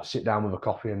sit down with a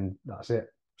coffee and that's it.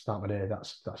 Start my day.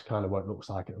 That's kind of what it looks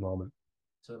like at the moment.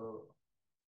 So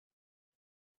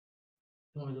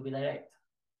you want me to be direct?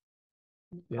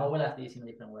 Yeah. I will ask this in a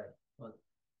different way. But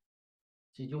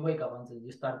since you wake up until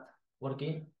you start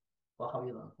working, what have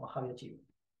you done? What have you achieved?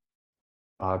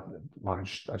 I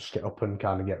just get up and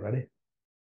kind of get ready.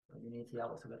 You need 3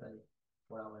 hours to get ready,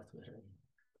 4 hours to get ready.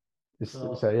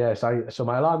 So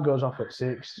my alarm goes off at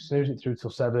 6, snooze it through till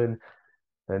 7,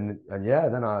 and yeah,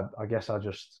 then I guess I've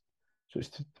got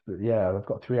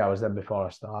 3 hours then before I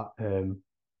start.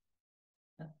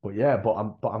 But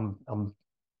I'm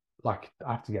like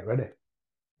I have to get ready.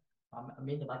 I'm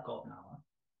in the back up now.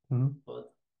 Mm-hmm.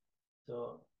 But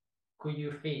so could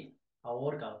you fit a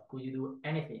workout? Could you do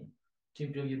anything to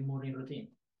improve your morning routine?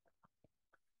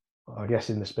 I guess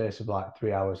in the space of like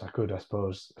 3 hours, I could. I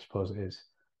suppose it is.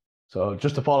 So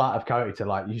just to fall out of character,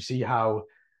 like you see how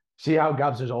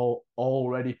Gabs has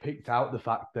already picked out the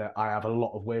fact that I have a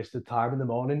lot of wasted time in the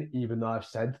morning, even though I've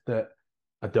said that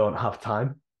I don't have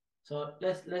time. So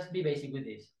let's be basic with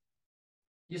this.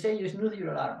 You say you snooze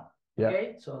your alarm. Yeah.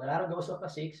 Okay, so the alarm goes off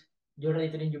at 6. You're ready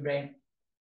to in your brain.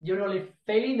 You're only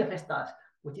failing the first task,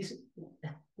 which is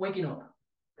waking up.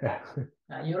 Yeah.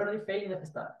 You're already failing the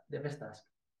first task.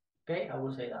 Okay, I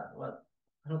will say that. Well,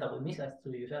 it's not a good message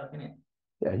to yourself, isn't it?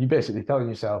 Yeah, you're basically telling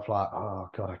yourself like, oh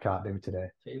God, I can't do it today.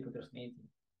 So you procrastinate.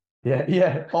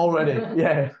 Yeah, already.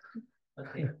 Yeah.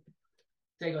 Okay.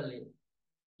 Secondly,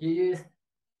 you just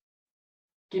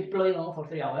keep plodding on for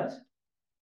 3 hours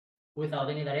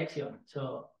without any direction.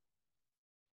 So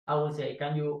I would say,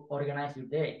 can you organize your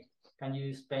day? Can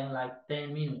you spend like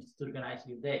 10 minutes to organize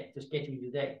your day, to schedule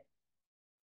your day?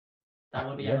 That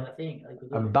would be another thing I could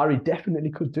do. And Barry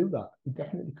definitely could do that. He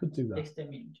definitely could do that. Takes 10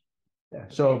 minutes. Yeah.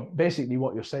 So basically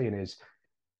what you're saying is,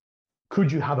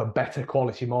 could you have a better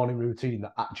quality morning routine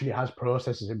that actually has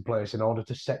processes in place in order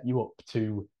to set you up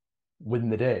to win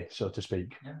the day, so to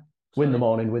speak? Yeah. Win the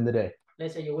morning, win the day.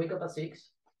 Let's say you wake up at 6,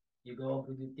 you go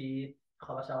with your teeth,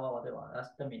 have a shower, whatever. That's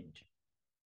 10 minutes.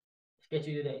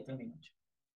 Schedule your day, 10 minutes.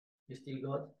 You still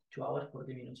got 2 hours,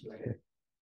 40 minutes later. Okay.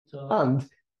 So And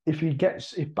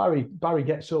if Barry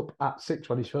gets up at 6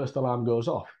 when his first alarm goes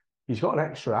off, he's got an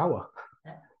extra hour.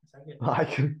 yeah, exactly.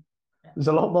 Like there's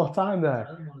a lot more time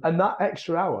there. And that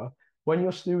extra hour, when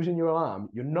you're snoozing your alarm,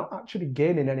 you're not actually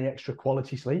gaining any extra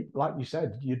quality sleep. Like you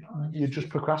said, you're just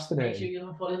procrastinating. Make sure you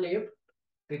don't fall asleep,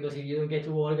 because if you don't get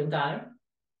to work in time,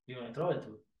 you're in trouble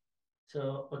too.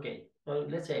 So, okay, so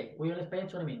let's say we only spend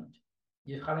 20 minutes.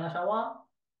 You're having a shower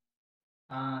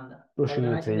and Brushing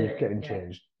your organizing the teeth, day. getting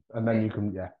changed. And then Okay. you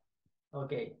can,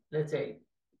 Okay, let's say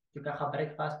you can have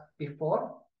breakfast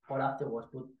before or afterwards,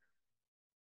 but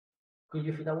could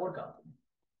you fit a workout?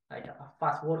 Like a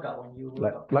fast workout when you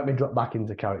wake up? let me drop back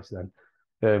into character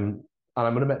then. And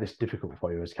I'm going to make this difficult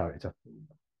for you as character.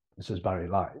 This is Barry,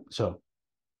 so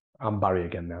I'm Barry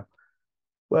again now.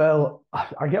 Well,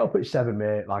 I get up at 7,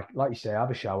 mate. Like you say, I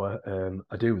have a shower.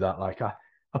 I do that. Like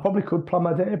I probably could plan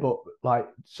my day, but like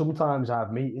sometimes I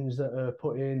have meetings that are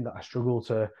put in that I struggle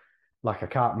to, like I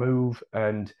can't move,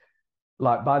 and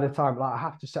like by the time like I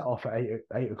have to set off at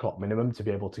 8 o'clock minimum to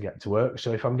be able to get to work.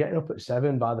 So if I'm getting up at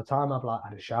 7, by the time I've like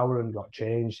had a shower and got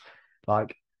changed,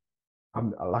 like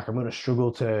I'm going to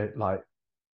struggle to like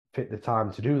fit the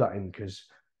time to do that in, because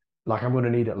like I'm going to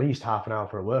need at least half an hour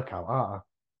for a workout, aren't I?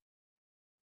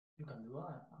 You can do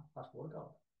a fast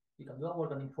workout. You can do a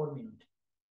workout in 4 minutes.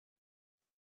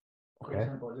 For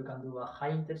example, you can do a high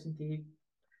intensity,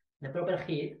 the proper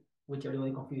HIIT, which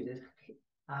everybody confuses.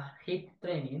 A HIIT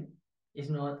training is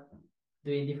not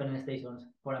doing different stations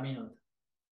for a minute.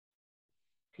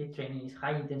 HIIT training is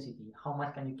high intensity. How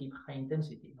much can you keep high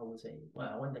intensity? I would say, well,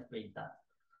 I won't explain that.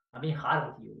 I'm being hard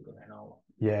with you because I know.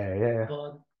 Yeah.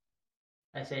 But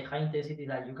I say high intensity,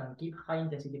 like you can keep high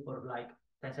intensity for like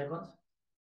 10 seconds.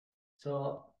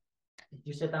 So if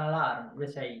you set an alarm,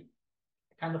 let's say,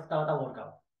 kind of Tabata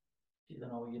workout. You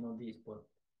don't know, you know this, but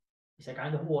it's a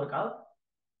kind of workout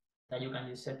that you can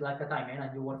just set like a timer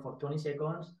and you work for 20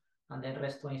 seconds and then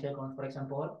rest 20 seconds, for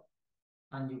example,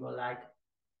 and you go like,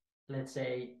 let's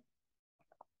say,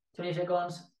 20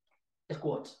 seconds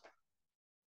squats.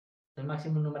 The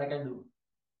maximum number I can do.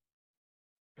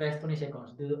 Rest 20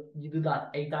 seconds. You do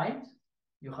that 8 times,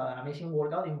 you have an amazing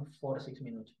workout in 4 to 6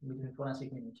 minutes, between 4 and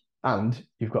 6 minutes. And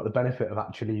you've got the benefit of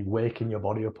actually waking your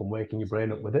body up and waking your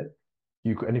brain up with it.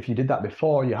 And if you did that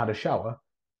before you had a shower,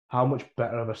 how much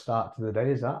better of a start to the day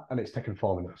is that? And it's taken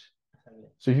 4 minutes. Exactly.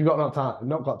 So if you've got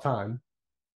not got time,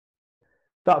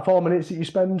 that 4 minutes that you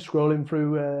spend scrolling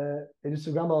through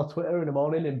Instagram or Twitter in the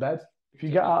morning in bed, if you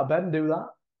get out of bed and do that,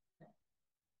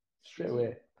 straight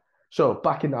away. So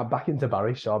back into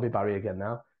Barry. So I'll be Barry again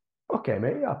now. Okay,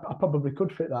 mate. I probably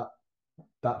could fit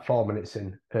that 4 minutes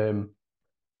in. And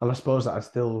I suppose that'd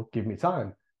still give me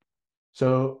time.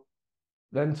 So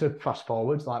then to fast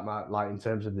forwards, like in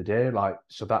terms of the day, like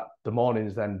so that the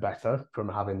morning's then better from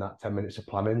having that 10 minutes of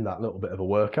planning, that little bit of a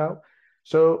workout.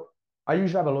 So I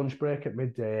usually have a lunch break at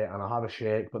midday and I'll have a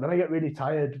shake, but then I get really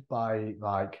tired by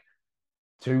like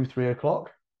 2, 3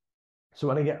 o'clock.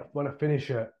 So when I finish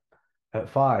at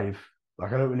 5,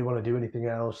 like I don't really want to do anything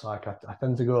else. Like I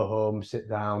tend to go home, sit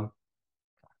down,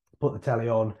 put the telly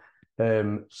on.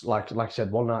 Like I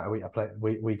said, one night a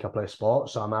week I play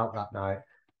sports, so I'm out that night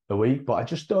a week, but I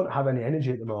just don't have any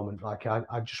energy at the moment. Like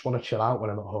I just want to chill out when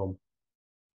I'm at home.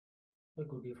 It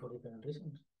could be for different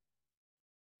reasons.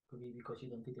 Could be because you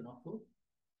don't eat enough food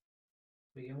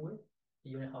to begin with.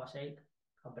 You only have a shake,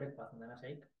 have breakfast and then a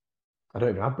shake. I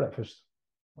don't even have breakfast.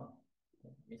 Well,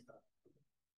 missed that.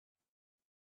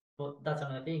 But that's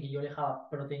another thing. You only have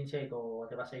protein shake or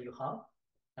whatever shake you have.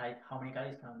 Like how many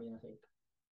calories can be in a shake?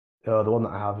 The one that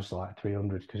I have is like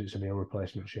 300 because it's a meal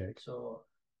replacement shake. So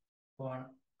for an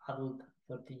adult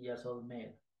 30 years old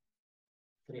male,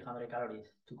 300 calories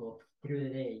to go through the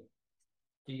day,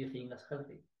 do you think that's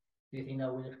healthy? Do you think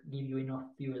that will give you enough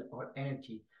fuel or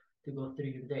energy to go through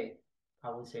your day? I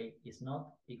would say it's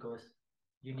not, because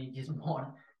you need just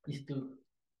more is to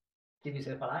keep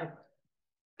yourself alive.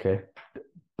 Okay,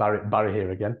 Barry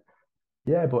here again.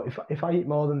 Yeah, but if I eat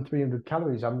more than 300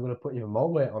 calories, I'm going to put even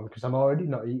more weight on because I'm already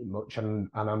not eating much and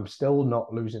I'm still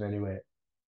not losing any weight.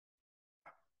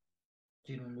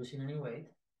 You're not losing any weight.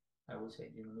 I would say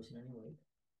you're not losing any weight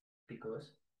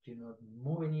because you're not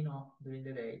moving enough during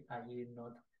the day and you're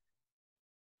not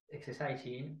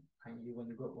exercising, and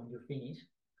when you finish,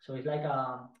 so it's like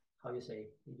how you say,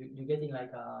 you're getting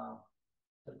like a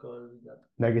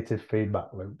Negative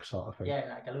feedback loop sort of thing. Yeah,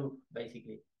 like a loop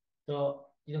basically. So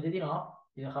you don't eat enough,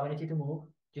 you don't have energy to move,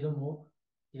 you don't move,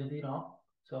 you don't eat enough.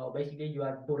 So basically you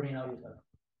are burning out yourself.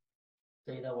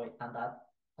 Say that way. And that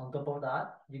on top of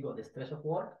that, you got the stress of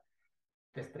work,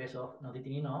 the stress of not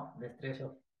eating enough, the stress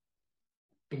of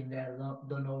being there,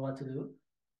 don't know what to do.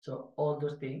 So all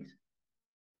those things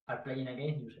are playing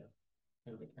against yourself,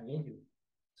 against you.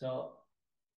 So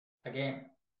again,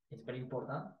 it's very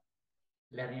important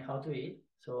learning how to eat.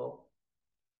 So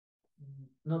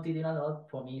not eating a lot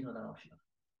for me is not an option.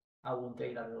 I won't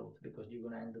take that road because you're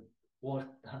gonna end up worse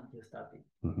than you started.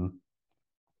 Mm-hmm.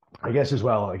 I guess as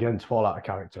well, again, to fall out of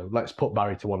character, let's put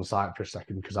Barry to one side for a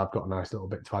second because I've got a nice little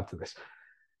bit to add to this.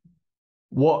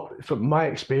 What, from my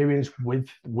experience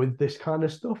with this kind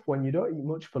of stuff, when you don't eat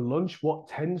much for lunch, what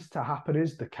tends to happen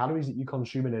is the calories that you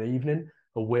consume in an evening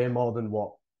are way more than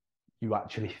what you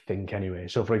actually think anyway.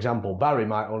 So, for example, Barry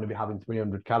might only be having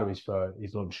 300 calories for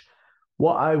his lunch.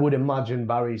 What I would imagine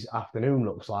Barry's afternoon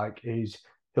looks like is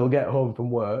he'll get home from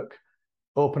work,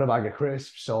 open a bag of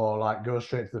crisps or like go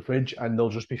straight to the fridge and there'll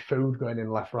just be food going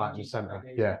in left, right and centre.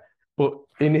 Yeah. But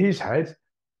in his head,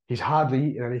 he's hardly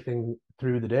eating anything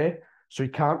through the day. So he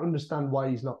can't understand why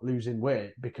he's not losing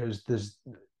weight because there's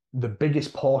the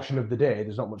biggest portion of the day,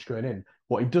 there's not much going in.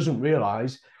 What he doesn't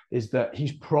realise is that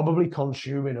he's probably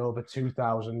consuming over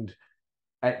 2,000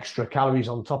 extra calories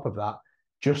on top of that,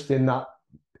 just in that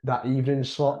evening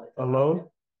slot alone,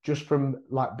 just from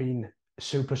like being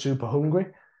super, super hungry.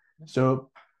 So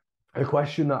a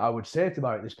question that I would say to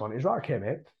Barry at this point is, right, okay,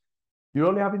 mate, you're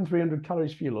only having 300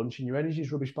 calories for your lunch and your energy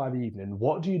is rubbish by the evening.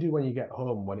 What do you do when you get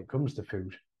home when it comes to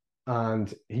food?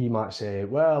 And he might say,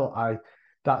 well,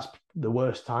 that's the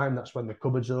worst time. That's when the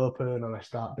cupboard's open and I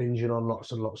start binging on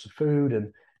lots and lots of food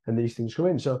and these things come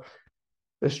in. So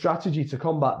the strategy to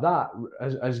combat that,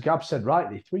 as Gab said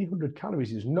rightly, 300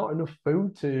 calories is not enough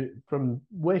food from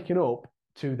waking up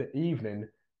to the evening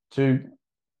to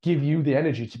give you the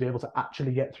energy to be able to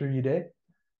actually get through your day.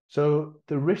 So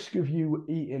the risk of you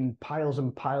eating piles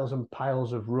and piles and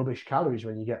piles of rubbish calories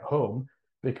when you get home,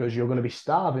 because you're going to be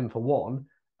starving for one,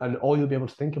 and all you'll be able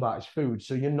to think about is food.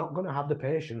 So you're not going to have the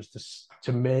patience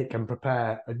to make and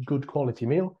prepare a good quality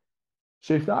meal.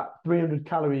 So if that 300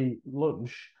 calorie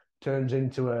lunch turns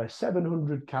into a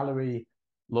 700 calorie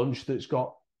lunch that's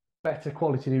got better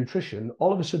quality nutrition,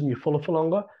 all of a sudden you're fuller for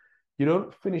longer. You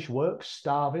don't finish work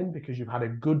starving because you've had a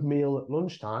good meal at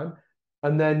lunchtime,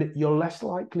 and then you're less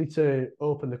likely to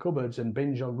open the cupboards and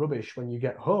binge on rubbish when you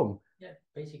get home. Yeah,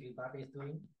 basically Barry is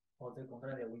doing all the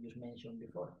contrary that we just mentioned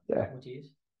before. Yeah. Which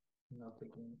is not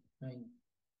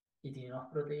eating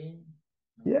enough protein.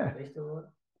 Yeah. Vegetable.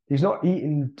 He's not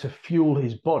eating to fuel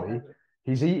his body. Exactly.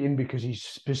 He's eating because he's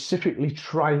specifically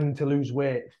trying to lose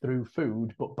weight through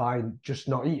food, but by just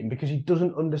not eating because he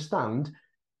doesn't understand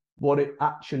what it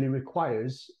actually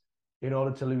requires in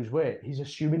order to lose weight. He's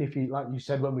assuming if he, like you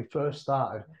said when we first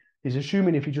started, he's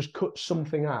assuming if he just cuts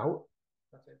something out,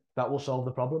 that will solve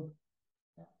the problem.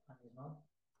 Yeah, and it's not.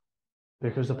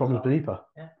 Because the problem's deeper.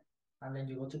 Yeah, and then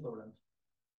you go to problems.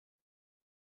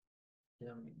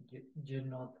 You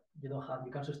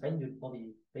can't sustain your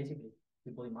body, basically,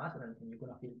 your body mass or anything. You're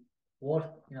gonna feel worse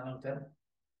in a long term.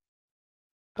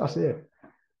 That's it.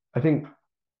 I think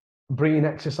bringing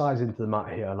exercise into the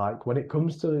mat here, like when it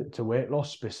comes to weight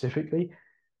loss specifically,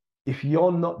 if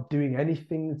you're not doing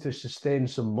anything to sustain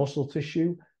some muscle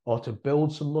tissue or to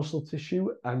build some muscle tissue,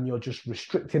 and you're just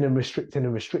restricting and restricting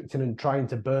and restricting and trying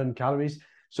to burn calories,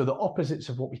 so the opposites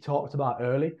of what we talked about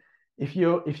early, if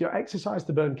you're exercise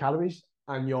to burn calories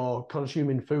and you're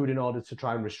consuming food in order to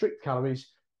try and restrict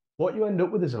calories, what you end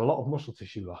up with is a lot of muscle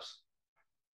tissue loss.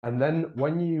 And then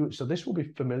so this will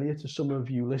be familiar to some of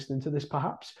you listening to this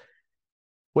perhaps,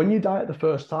 when you diet the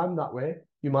first time that way,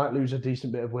 you might lose a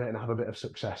decent bit of weight and have a bit of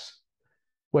success.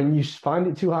 When you find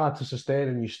it too hard to sustain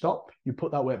and you stop, you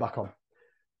put that weight back on.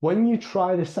 when you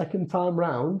try the second time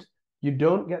round, you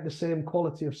don't get the same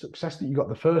quality of success that you got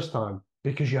the first time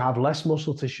because you have less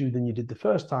muscle tissue than you did the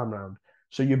first time round.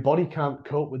 So your body can't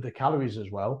cope with the calories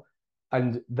as well.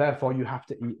 And therefore you have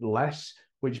to eat less,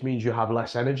 which means you have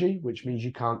less energy, which means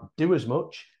you can't do as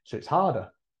much. So it's harder.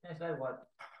 It's like what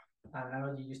an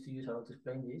analogy used to use a lot to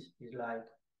explain this is like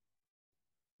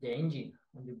the engine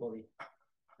on your body.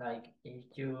 Like if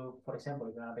you, for example,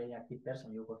 if you're a very active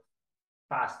person, you got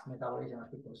fast metabolism, as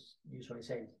people usually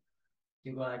say.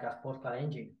 You got like a sports car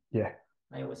engine. Yeah.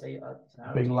 I always say it's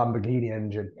an Big analogy. Lamborghini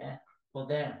engine. Yeah. But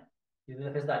then you do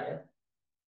the first diet.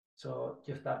 So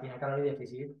you start in a calorie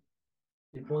deficit.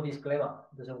 The body is clever,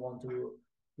 doesn't want to.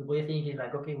 The body thinks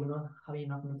like, okay, we're not having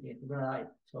enough nutrients, we're gonna die.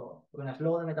 So we're gonna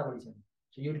slow the metabolism.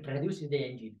 So you reduce the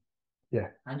engine. Yeah.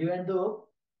 And you end up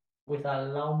with a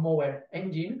lawnmower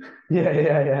engine.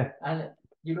 Yeah. And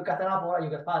you look at an apple and you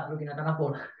get fat looking at an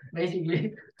apple,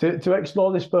 basically. To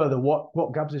explore this further,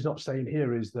 what Gabs is not saying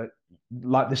here is that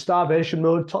like the starvation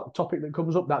mode topic that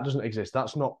comes up, that doesn't exist.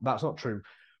 That's not true.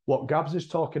 What Gabs is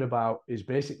talking about is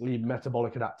basically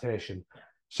metabolic adaptation.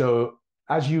 So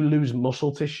as you lose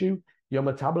muscle tissue, your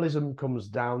metabolism comes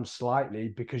down slightly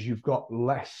because you've got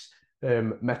less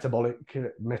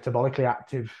metabolically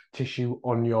active tissue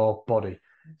on your body.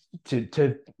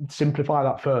 To simplify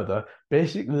that further,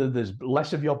 basically there's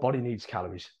less of your body needs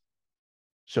calories.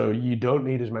 So you don't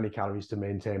need as many calories to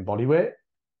maintain body weight.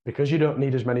 Because you don't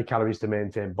need as many calories to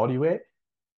maintain body weight,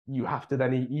 you have to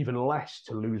then eat even less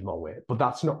to lose more weight. But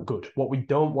that's not good. What we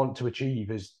don't want to achieve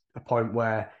is a point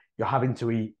where you're having to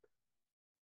eat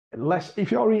less.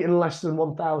 If you're eating less than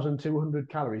 1,200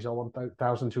 calories or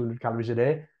 1,200 calories a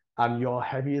day, and you're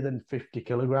heavier than 50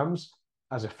 kilograms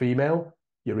as a female,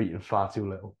 you're eating far too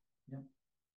little. Yeah.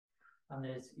 And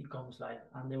it comes like,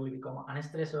 and they will become an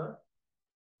stressor.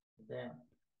 Then,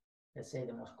 let's say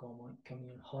the most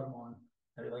common hormone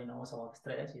everybody knows about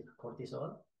stress is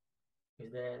cortisol.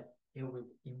 Is that it will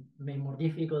make more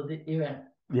difficult even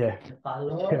Yeah. the fat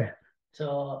loss. Yeah.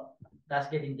 So that's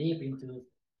getting deep into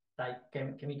like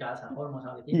chemicals and hormones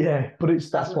and everything. Yeah, but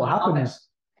that's what happens.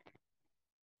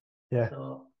 Yeah.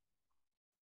 So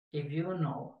if you don't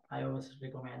know, I always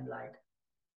recommend like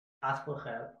ask for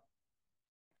help.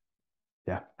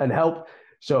 Yeah, and help.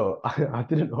 So I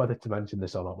didn't know whether to mention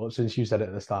this or not, but since you said it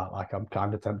at the start, like I'm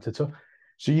kind of tempted to.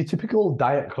 So your typical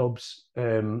diet clubs,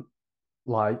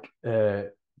 like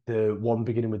the one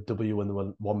beginning with W and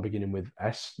the one beginning with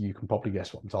S, you can probably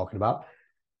guess what I'm talking about.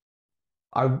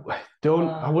 I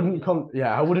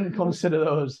wouldn't consider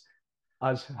those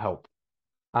as help.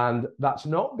 And that's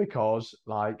not because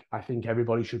like I think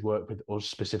everybody should work with us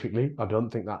specifically. I don't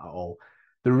think that at all.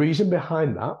 The reason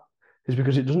behind that is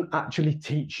because it doesn't actually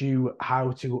teach you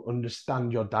how to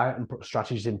understand your diet and put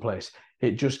strategies in place.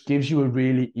 It just gives you a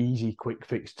really easy, quick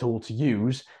fix tool to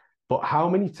use. But how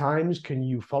many times can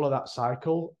you follow that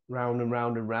cycle round and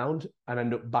round and round and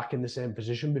end up back in the same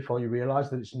position before you realize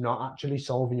that it's not actually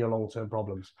solving your long-term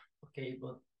problems? Okay,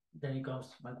 but then it comes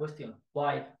my question.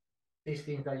 Why these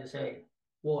things that you say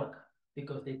work?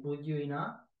 Because they put you in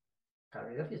a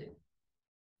calorie deficit,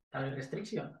 calorie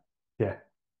restriction. Yeah.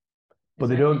 But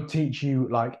they don't teach you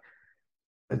like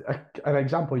an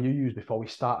example you used before we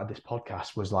started this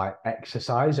podcast was like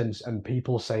exercise and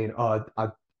people saying, oh,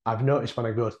 I've noticed when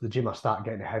I go to the gym, I start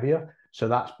getting heavier. So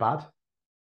that's bad.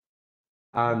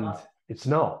 And it's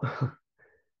not.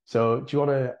 So do you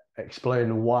want to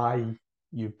explain why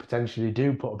you potentially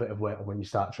do put a bit of weight on when you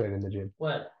start training in the gym?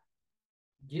 Well,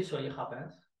 usually it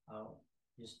happens.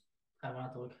 I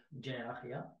want to talk general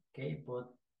here, okay? But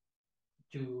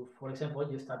for example,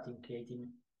 you start creating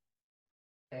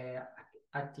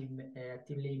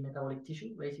actively metabolic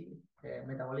tissue, basically,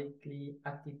 metabolically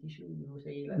active tissue. You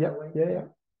say like that way. Yeah.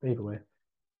 Either way.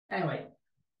 Anyway,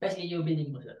 basically you're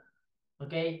building muscle.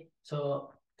 Okay,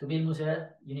 so to build muscle,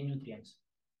 you need nutrients.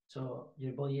 So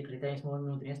your body retains more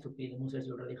nutrients to feed the muscles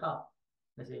you already have.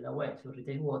 Let's say that way. So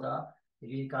retain water.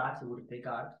 If you eat carbs, you will retain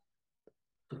carbs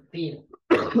to feed,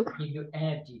 give you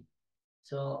energy.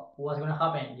 So what's gonna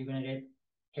happen? You're gonna get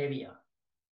heavier.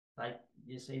 Like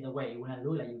you say the way you're gonna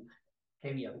look like you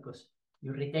heavier because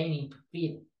you're retaining to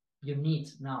feed your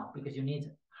needs now because your needs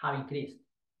have increased.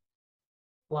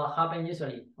 What happens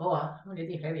usually? Oh, I'm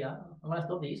getting heavier. I'm gonna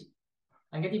stop this.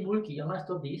 I'm getting bulky. I'm gonna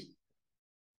stop this.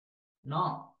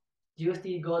 No, you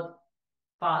still got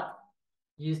fat.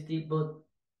 But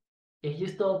if you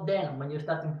stop then when you're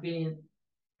starting feeling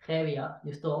heavier,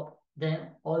 you stop.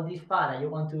 Then all this fat that you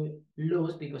want to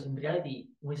lose, because in reality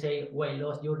we say weight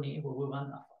loss journey, but we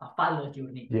want a fat loss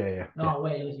journey. No, a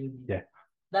weight loss journey. Yeah.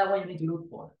 That's what you need to look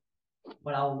for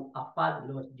a fat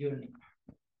loss journey.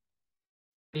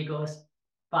 Because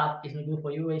fat is not good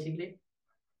for you, basically.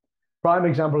 Prime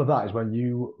example of that is when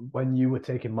you were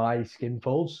taking my skin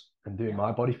folds and doing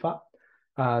my body fat.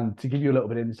 And to give you a little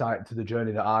bit of insight to the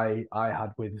journey that I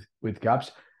had with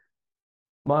Gabs,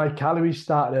 my calories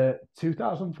started at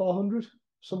 2,400,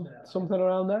 something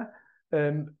around there.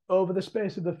 Over the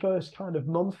space of the first kind of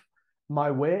month,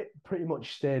 my weight pretty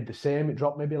much stayed the same. It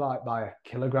dropped maybe like by a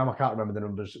kilogram. I can't remember the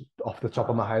numbers off the top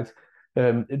of my head.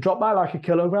 It dropped by like a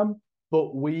kilogram,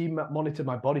 but we monitored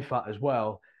my body fat as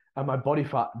well. And my body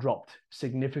fat dropped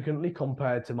significantly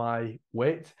compared to my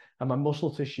weight, and my muscle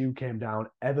tissue came down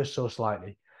ever so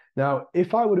slightly. Now,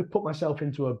 if I would have put myself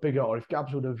into a bigger, or if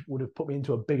Gabs would have put me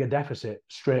into a bigger deficit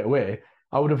straight away,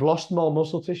 I would have lost more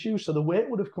muscle tissue, so the weight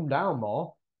would have come down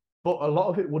more, but a lot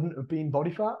of it wouldn't have been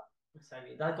body fat.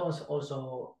 Exactly. That was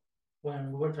also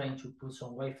when we were trying to put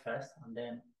some weight first, and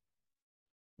then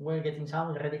we're getting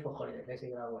some ready for holiday, let's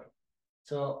say that way.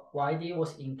 So what I did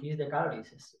was increase the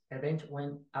calories. Eventually,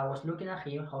 when I was looking at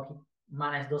him, how he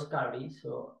managed those calories,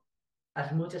 so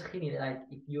as much as he needed, like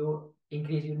if you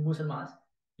increase your muscle mass,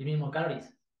 you need more calories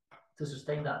to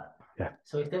sustain that. Yeah.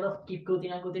 So instead of keep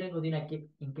cutting and cutting and cutting, I keep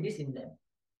increasing them.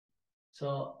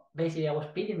 So basically, I was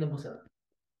feeding the muscle,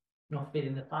 not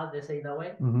feeding the fat, let's say it that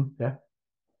way. Yeah.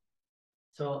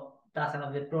 So that's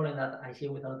another problem that I see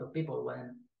with a lot of people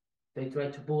when they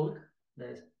try to bulk.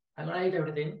 I'm gonna eat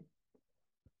everything.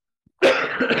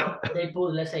 They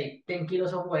put, let's say, 10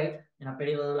 kilos of weight in a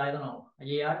period of, I don't know, a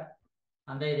year,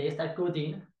 and they start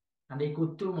cutting, and they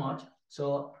cut too much,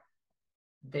 so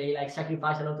they like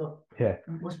sacrifice a lot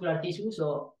of muscular tissue.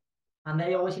 So, and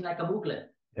they always in like a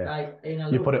booklet. Yeah. Like in a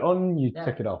You loop. put it on, you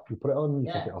take it off. You put it on,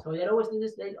 you take it off. So they always do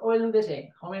this. They always look the same.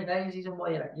 How many times you see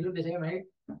somebody like you look the same, mate?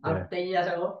 10 years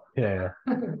ago. Yeah.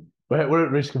 We're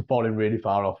at risk of falling really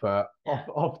far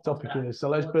off topic here. So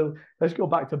let's go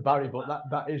back to Barry, but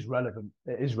that is relevant.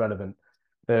 It is relevant.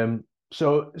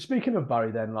 So speaking of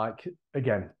Barry, then, like,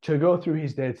 again, to go through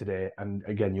his day to day, and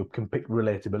again, you can pick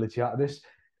relatability out of this.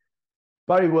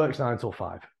 Barry works 9 till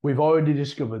 5. We've already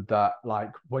discovered that,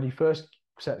 like, when he first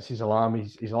sets his alarm,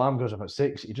 his alarm goes off at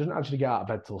 6. He doesn't actually get out of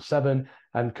bed till 7.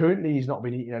 And currently, he's not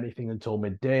been eating anything until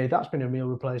midday. That's been a meal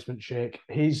replacement shake.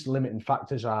 His limiting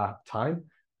factors are time.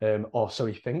 Or so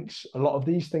he thinks. A lot of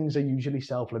these things are usually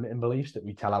self-limiting beliefs that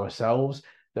we tell ourselves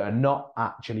that are not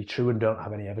actually true and don't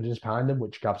have any evidence behind them,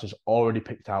 which Gabs has already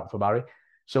picked out for Barry.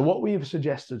 So what we have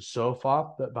suggested so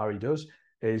far that Barry does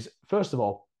is, first of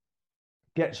all,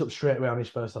 gets up straight away on his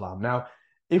first alarm. Now,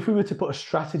 if we were to put a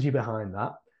strategy behind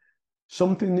that,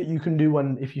 something that you can do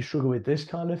if you struggle with this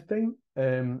kind of thing,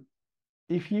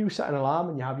 if you set an alarm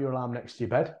and you have your alarm next to your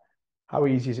bed, how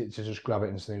easy is it to just grab it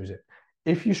and snooze it?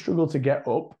 If you struggle to get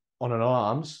up on an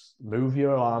alarm, move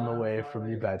your alarm away from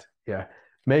your bed. Yeah.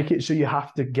 Make it so you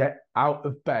have to get out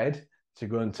of bed to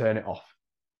go and turn it off,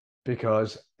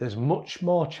 because there's much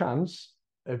more chance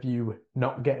of you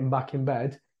not getting back in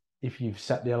bed if you've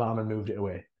set the alarm and moved it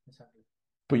away. Exactly.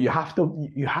 But you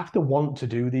have to want to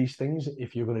do these things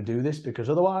if you're going to do this,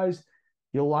 because otherwise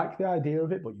you'll like the idea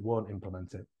of it, but you won't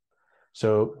implement it.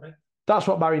 So that's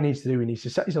what Barry needs to do. He needs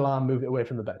to set his alarm, move it away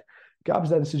from the bed.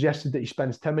 Gabs then suggested that he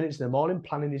spends 10 minutes in the morning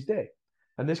planning his day.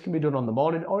 And this can be done on the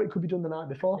morning, or it could be done the night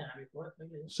before,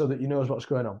 so that he knows what's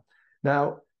going on.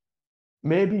 Now,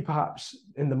 maybe perhaps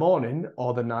in the morning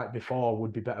or the night before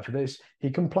would be better for this. He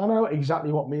can plan out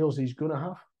exactly what meals he's going to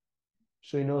have,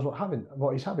 so he knows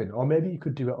what he's having. Or maybe he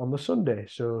could do it on the Sunday.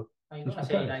 So I'm going to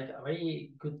say, like, a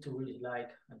very good tool is like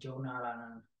a journal,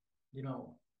 and,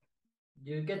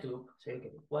 you get to say,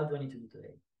 okay, what do I need to do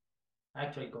today? I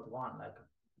actually got one, like,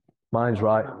 mine's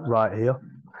right here.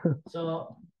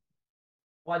 So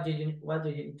what do you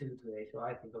need to do today? So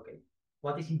I think, okay,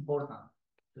 what is important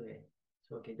today?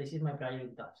 So, okay, this is my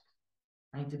priority task.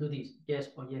 I need to do this, yes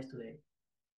or yes today.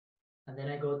 And then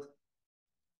I got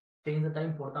things that are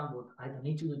important, but I don't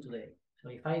need to do today. So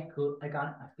if I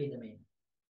fit them in.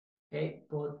 Okay,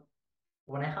 but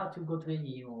when I have to go to the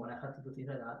gym or when I have to do things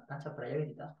like that, that's a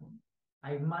priority task for me.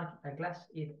 I class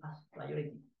it as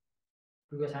priority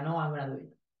because I know I'm gonna do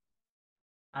it.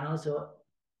 And also,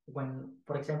 when,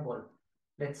 for example,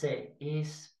 let's say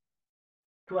it's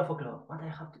 12 o'clock,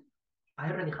 I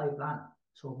already have a plan.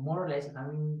 So more or less, if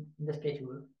I'm in the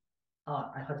schedule,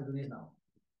 I have to do this now.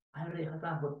 I already have a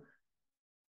plan, but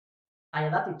I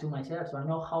adapt it to myself, so I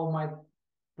know how my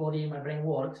body, my brain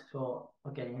works. So,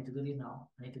 okay, I need to do this now.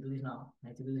 I need to do this now. I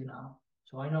need to do this now.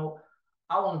 So I know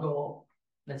I won't go,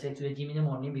 let's say, to the gym in the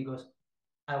morning because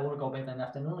I will go better in the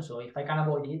afternoon. So if I can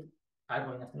avoid it, I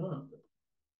go in the afternoon.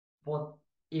 But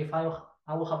if I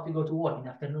will have to go to work in the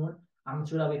afternoon, I'm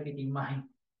sure I'll be fitting my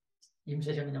gym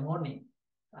session in the morning.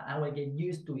 I will get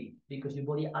used to it because your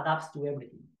body adapts to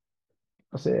everything.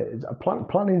 That's it.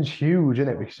 Planning's huge,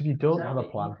 isn't it? Because if you don't have a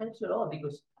Exactly. plan, It helps you a lot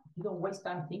because you don't waste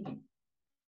time thinking.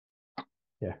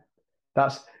 yeah,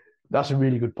 that's a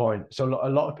really good point. So a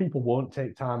lot of people won't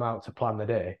take time out to plan the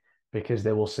day because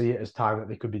they will see it as time that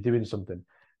they could be doing something.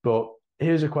 But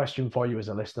here's a question for you as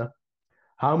a listener.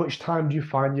 How much time do you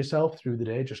find yourself through the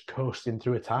day just coasting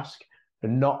through a task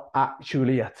and not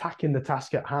actually attacking the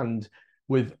task at hand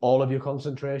with all of your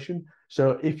concentration?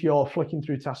 So if you're flicking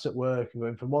through tasks at work and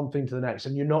going from one thing to the next,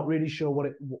 and you're not really sure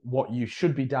what you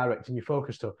should be directing your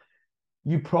focus to,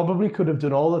 you probably could have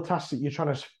done all the tasks that you're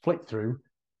trying to flick through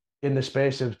in the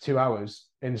space of 2 hours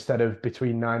instead of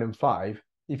between 9 and 5.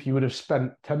 If you would have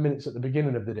spent 10 minutes at the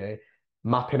beginning of the day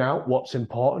mapping out what's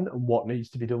important and what needs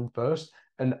to be done first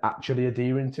and actually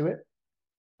adhering to it.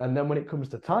 And then when it comes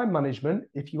to time management,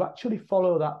 if you actually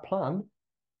follow that plan,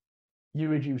 you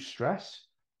reduce stress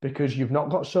because you've not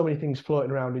got so many things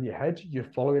floating around in your head. You're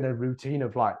following a routine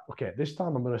of like, okay, this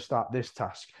time I'm going to start this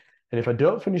task. And if I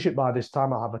don't finish it by this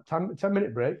time, I'll have a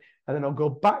 10-minute break and then I'll go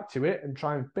back to it and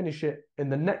try and finish it in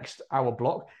the next hour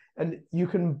block. And you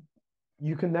can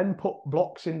then put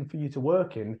blocks in for you to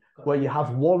work in where you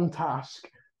have one task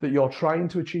that you're trying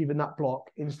to achieve in that block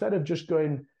instead of just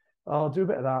going, oh, I'll do a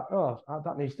bit of that. Oh,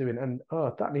 that needs doing. And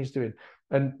oh, that needs doing.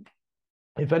 And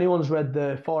if anyone's read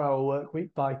the 4-Hour Work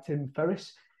Week by Tim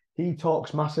Ferriss, he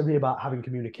talks massively about having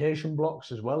communication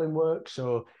blocks as well in work.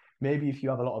 So maybe if you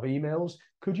have a lot of emails,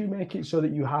 could you make it so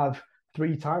that you have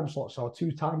 3 time slots or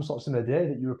 2 time slots in a day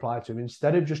that you reply to them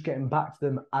instead of just getting back to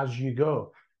them as you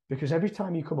go? Because every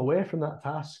time you come away from that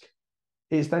task,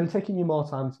 it's then taking you more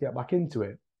time to get back into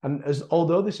it. And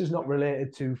although this is not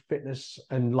related to fitness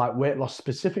and like weight loss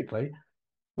specifically,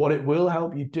 what it will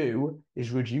help you do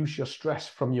is reduce your stress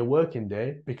from your working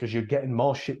day because you're getting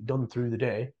more shit done through the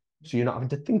day. So you're not having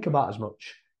to think about as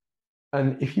much.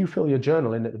 And if you fill your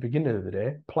journal in at the beginning of the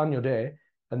day, plan your day,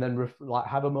 and then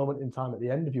have a moment in time at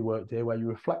the end of your work day where you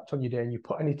reflect on your day and you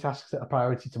put any tasks that are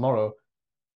priority tomorrow,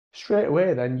 straight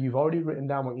away, then you've already written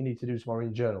down what you need to do tomorrow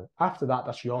in your journal. After that,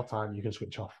 that's your time. You can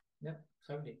switch off. Yeah,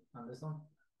 exactly. Understand.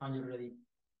 And you're ready.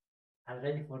 I'm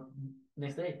ready for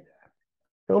next day.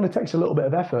 It only takes a little bit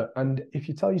of effort. And if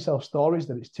you tell yourself stories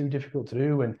that it's too difficult to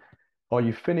do or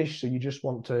you finish, so you just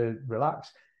want to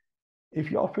relax, if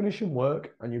you're finishing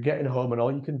work and you're getting home and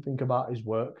all you can think about is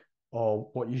work or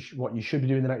what you should be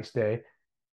doing the next day,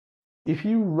 if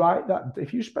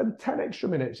you spend 10 extra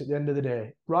minutes at the end of the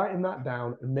day writing that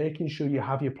down and making sure you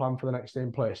have your plan for the next day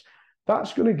in place,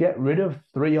 that's going to get rid of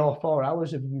 3 or 4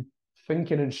 hours of you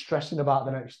thinking and stressing about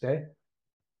the next day.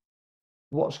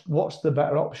 What's the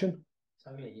better option?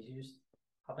 Exactly. It just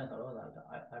happens a lot.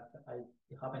 Like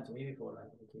it happened to me before. Like,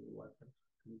 okay, what to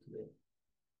do today?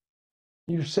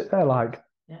 You sit there like,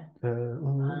 yeah.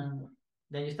 And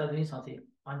then you start doing something,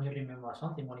 and you remember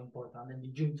something more important, and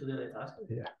you jump to the other task.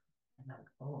 Yeah. And like,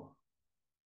 oh,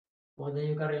 well, then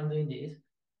you carry on doing this.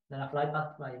 Then I fly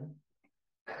back flying.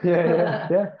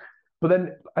 Yeah. But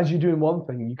then, as you're doing one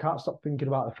thing, you can't stop thinking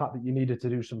about the fact that you needed to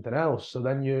do something else. So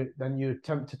then you're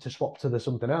tempted to swap to the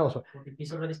something else. But if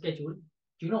it's already scheduled,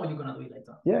 you know what you're gonna do it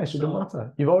later. Yeah, so it doesn't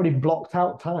matter. You've already blocked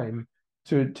out time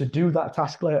to do that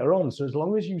task later on. So as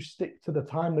long as you stick to the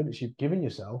time limits you've given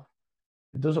yourself,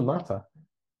 it doesn't matter.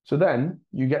 So then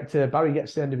Barry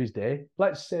gets to the end of his day.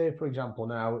 Let's say, for example,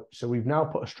 now, so we've now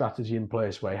put a strategy in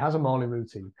place where he has a morning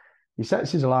routine. He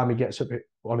sets his alarm, he gets up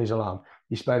on his alarm.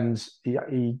 He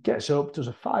gets up, does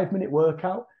a 5-minute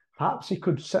workout. Perhaps he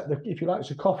could if he likes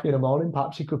a coffee in the morning,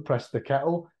 perhaps he could press the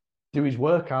kettle, do his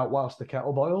workout whilst the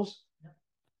kettle boils. Yeah.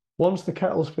 Once the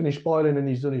kettle's finished boiling and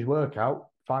he's done his workout,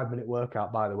 5-minute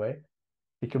workout, by the way,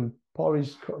 he can pour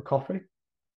his coffee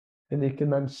and he can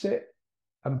then sit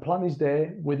and plan his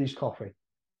day with his coffee.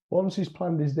 Once he's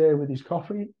planned his day with his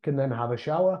coffee, he can then have a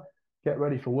shower, get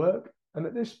ready for work. And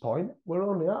at this point, we're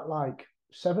only at like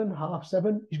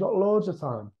 7:30. He's got loads of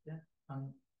time. Yeah, and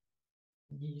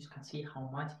you just can see how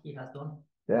much he has done.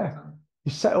 Yeah, he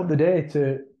set up the day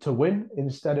to win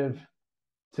instead of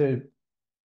to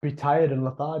be tired and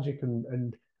lethargic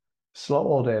and slow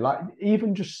all day. Like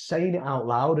even just saying it out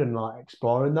loud and like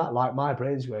exploring that, like my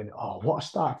brain's going, oh, what a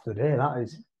start to the day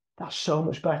that's so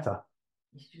much better.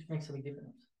 It just makes a big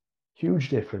difference. Huge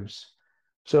difference.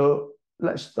 So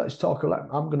let's talk.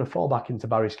 I'm going to fall back into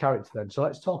Barry's character then. So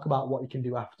let's talk about what he can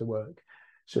do after work.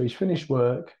 So he's finished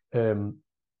work.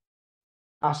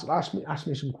 Ask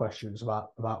me some questions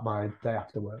about my day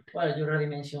after work. Well, you already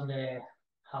mentioned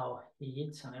how he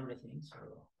eats and everything. So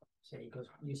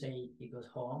you say he goes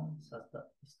home,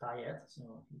 he's tired,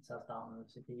 so he sits down on the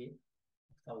TV,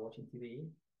 start watching TV,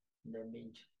 and then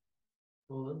binge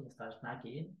food, you start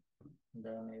snacking, and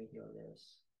then maybe he orders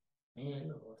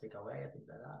meal or takeaway, things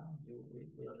like that.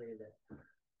 We already there.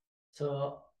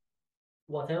 So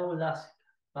what I would ask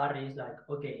Barry is like,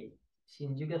 okay,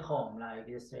 since you get home, like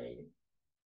let's say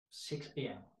 6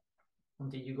 p.m.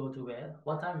 until you go to bed,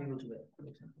 what time you go to bed, for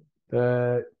example?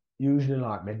 Usually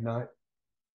like midnight.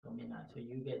 From midnight. So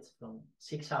you get from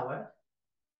 6 hours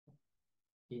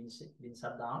being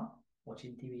sat down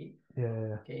watching TV.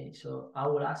 Yeah. Okay, so I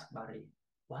would ask Barry,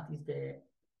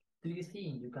 do you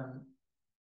think you can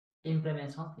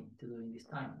implement something to do in this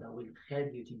time that will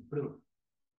help you to improve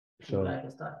So your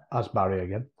lifestyle? ask Barry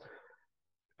again.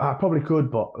 I probably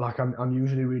could, but like I'm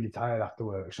usually really tired after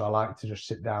work, so I like to just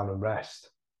sit down and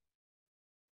rest.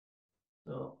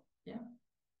 So yeah,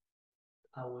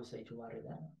 I will say to Barry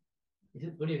then. Is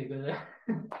it funny because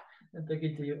I'm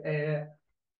talking to you?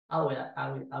 I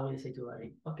will say to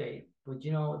Barry, okay, but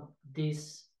you know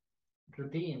this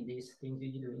routine, these things that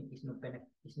you're doing is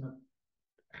not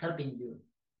helping you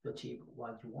to achieve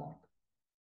what you want.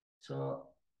 So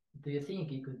do you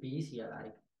think it could be easier,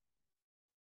 like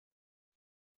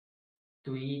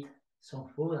to eat some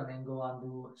food and then go and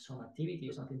do some activity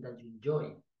or something that you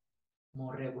enjoy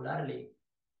more regularly,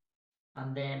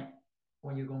 and then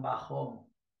when you come back home,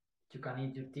 you can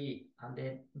eat your tea and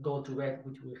then go to bed,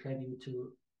 which will help you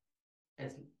to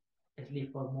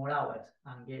sleep for more hours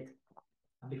and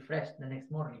be fresh the next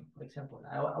morning, for example.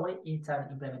 I will start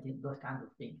implementing those kinds of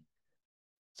things.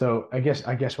 So I guess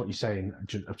what you're saying,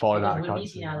 just following that. Because we're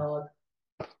missing a lot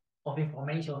of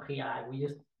information here. Like we're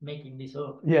just making this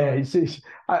up. Yeah, it's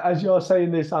as you're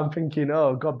saying this, I'm thinking,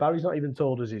 oh God, Barry's not even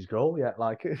told us his goal yet.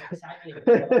 Like, Exactly.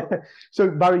 So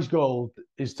Barry's goal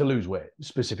is to lose weight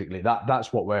specifically.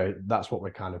 That's what we're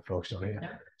kind of focused on here. Yeah.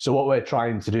 So what we're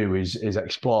trying to do is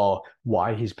explore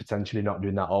why he's potentially not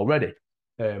doing that already.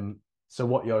 So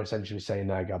what you're essentially saying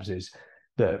there, Gabs, is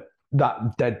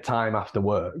that dead time after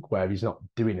work where he's not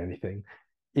doing anything,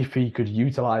 if he could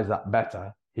utilize that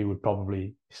better, he would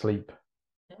probably sleep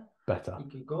better. He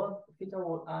could go fit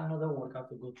another workout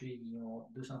to go to,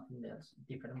 do something else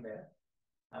different there.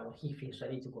 He feels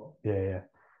ready to go. Yeah.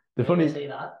 The funny say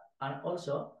that, and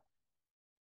also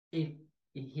if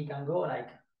he can go like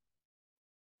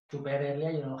to bed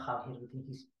earlier, how his routine,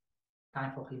 his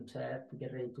time for himself to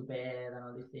get ready to bed and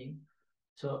all these things.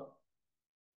 So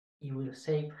it will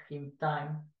save him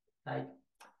time, like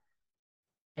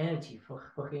energy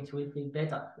for him to feel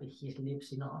better if he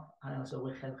sleeps enough, and also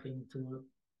will help him to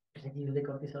reduce the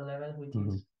cortisol level, which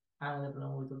is another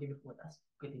problem we're talking before. That's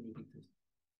getting deep into.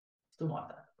 It's too much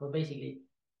that. But basically,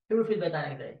 he will feel better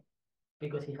next day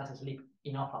because he has sleep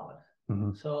enough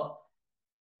hours. So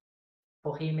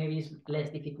for him, maybe it's less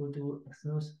difficult to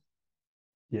snooze.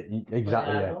 Yeah,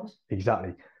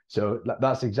 exactly. So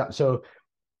that's exactly. So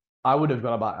I would have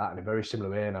gone about that in a very similar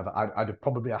way, and I'd have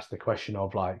probably asked the question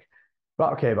of like,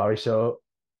 right, okay, Barry. So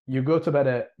you go to bed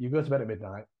at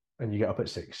midnight and you get up at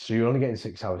 6, so you're only getting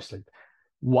 6 hours sleep.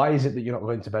 Why is it that you're not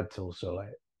going to bed till so late?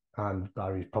 And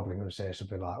Barry's probably going to say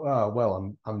something like,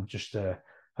 well, I'm just I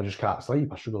just can't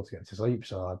sleep. I struggle to get to sleep,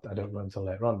 so I don't go until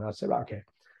later on. And I'd say, right, okay.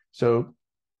 So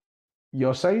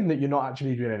you're saying that you're not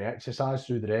actually doing any exercise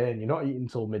through the day and you're not eating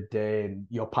until midday and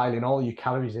you're piling all your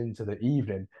calories into the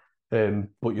evening,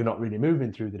 but you're not really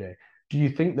moving through the day. Do you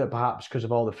think that perhaps because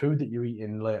of all the food that you're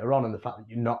eating later on and the fact that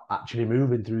you're not actually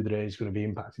moving through the day is going to be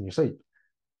impacting your sleep?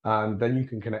 And then you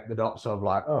can connect the dots of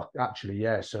like, oh, actually,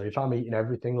 yeah. So if I'm eating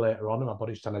everything later on and my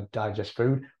body's trying to digest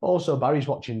food, also Barry's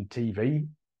watching TV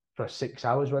for 6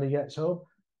 hours when he gets home.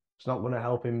 It's not going to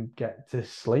help him get to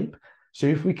sleep. So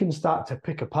if we can start to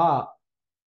pick apart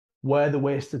where the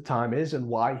wasted time is and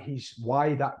why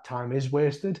that time is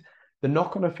wasted, the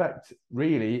knock-on effect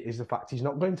really is the fact he's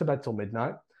not going to bed till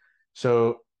midnight.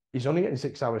 So he's only getting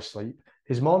 6 hours sleep.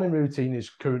 His morning routine is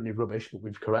currently rubbish, but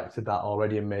we've corrected that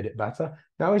already and made it better.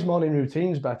 Now his morning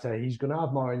routine's better. He's going to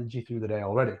have more energy through the day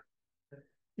already.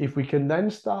 If we can then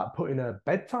start putting a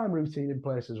bedtime routine in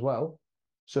place as well,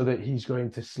 so that he's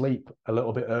going to sleep a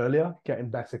little bit earlier, getting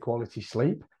better quality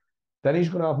sleep, then he's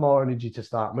going to have more energy to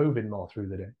start moving more through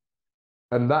the day.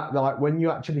 And that, like, when you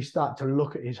actually start to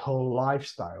look at his whole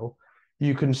lifestyle,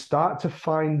 you can start to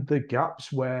find the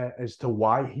gaps as to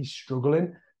why he's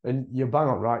struggling. And you're bang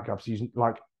on right, Gabs. He's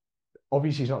like,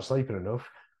 obviously he's not sleeping enough.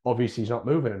 Obviously he's not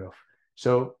moving enough.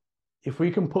 So if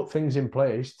we can put things in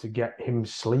place to get him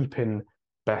sleeping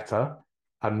better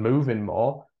and moving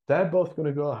more, they're both going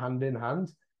to go hand in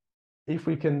hand. If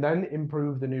we can then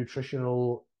improve the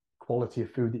nutritional quality of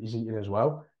food that he's eating as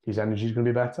well, his energy is going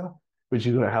to be better, which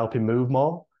is going to help him move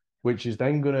more, which is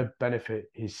then going to benefit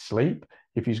his sleep.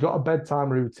 If he's got a bedtime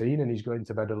routine and he's going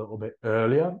to bed a little bit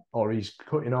earlier, or he's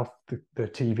cutting off the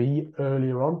TV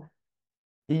earlier on,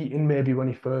 eating maybe when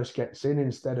he first gets in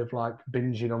instead of like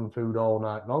binging on food all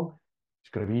night long, it's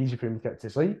going to be easy for him to get to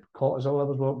sleep. Cortisol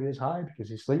levels won't be as high because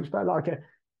he sleeps better. Like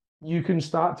you can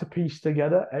start to piece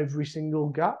together every single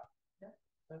gap. Yeah,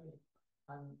 totally.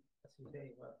 And as you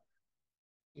say, well,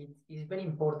 it is very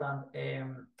important.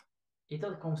 It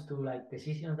all comes to like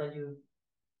decisions that you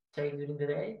take during the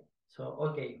day. So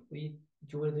okay,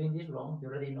 you were doing this wrong. You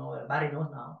already know. Barry knows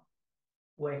now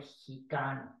where he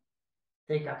can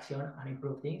take action and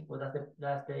improve things. But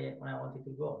that's the when I wanted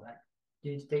to go. Like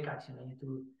you need to take action. You need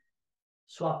to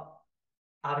swap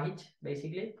habits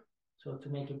basically, so to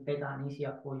make it better and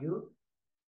easier for you.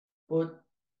 But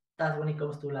that's when it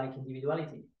comes to like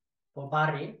individuality. For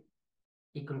Barry,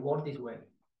 it could work this way.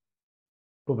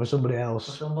 But for somebody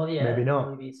else, maybe not. It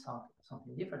will be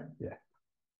something different. Yeah.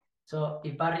 So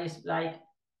if Barry is like,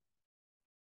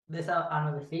 there's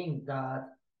another thing that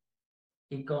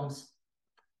it comes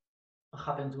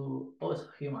happen to us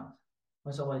humans.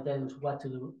 When somebody tells us what to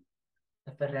do,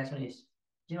 the first reaction is,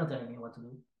 you're not telling me what to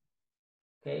do.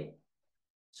 Okay?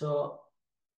 So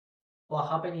what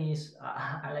happened is,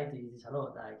 I like this a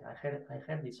lot. Like I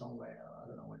heard it somewhere. I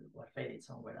don't know where I read it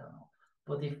somewhere. I don't know.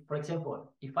 But if, for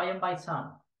example, if I invite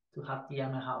Sam to have tea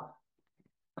at my house,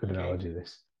 good analogy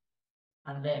this,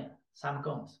 and then Sam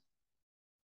comes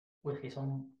with his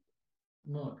own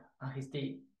mug and his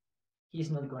tea, he's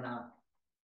not gonna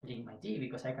drink my tea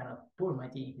because I cannot pour my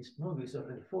tea in his mug; it's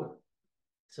already full.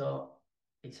 So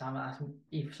if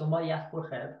somebody asks for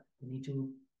help, you need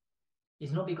to.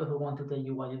 It's not because we want to tell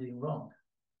you what you're doing wrong.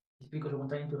 It's because we're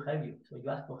trying to help you. So you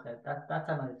ask for help. That's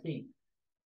another thing.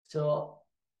 So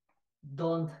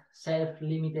don't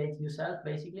self-limitate yourself,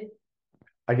 basically.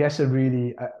 I guess a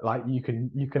really like you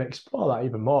can explore that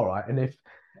even more, right? And if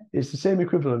it's the same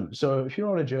equivalent, so if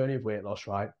you're on a journey of weight loss,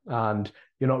 right, and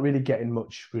you're not really getting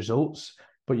much results,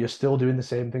 but you're still doing the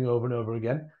same thing over and over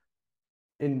again,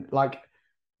 in like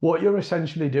what you're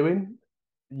essentially doing,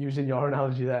 using your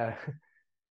analogy there,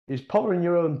 is pouring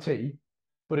your own tea,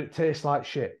 but it tastes like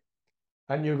shit.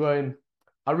 And you're going,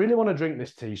 I really want to drink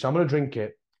this tea, so I'm going to drink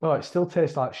it. Oh, it still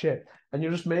tastes like shit. And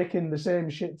you're just making the same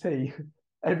shit tea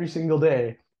every single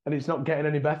day, and it's not getting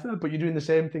any better, but you're doing the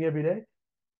same thing every day.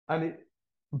 And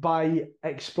by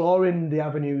exploring the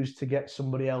avenues to get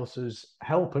somebody else's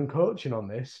help and coaching on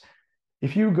this,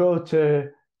 if you go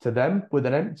to them with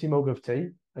an empty mug of tea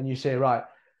and you say, right,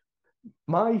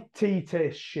 my tea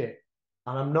tastes shit,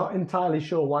 and I'm not entirely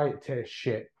sure why it tastes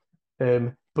shit,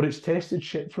 but it's tasted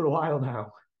shit for a while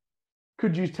now.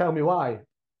 Could you tell me why?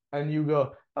 And you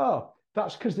go, oh,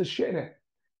 that's because there's shit in it.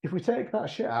 If we take that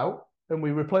shit out and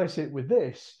we replace it with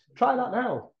this, try that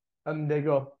now. And they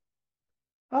go,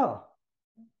 oh,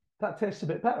 that tastes a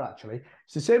bit better, actually.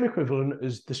 It's the same equivalent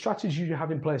as the strategies you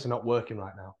have in place are not working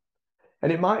right now.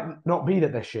 And it might not be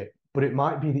that they're shit, but it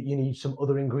might be that you need some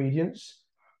other ingredients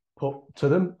put to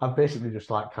them. I've basically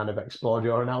just like kind of explored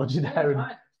your analogy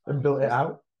there and built it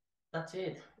out. That's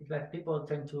it. It's like people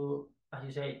tend to, as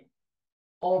you say,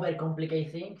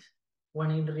 overcomplicate things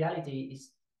when in reality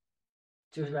it's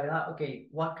just like that. Okay,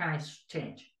 what can I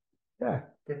change? Yeah.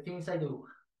 The things I do,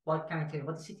 what can I change?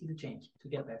 What is it to change to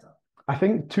get better? I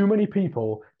think too many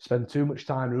people spend too much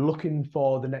time looking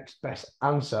for the next best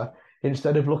answer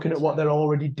instead of looking at what they're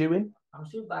already doing. I'm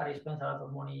sure Barry spends a lot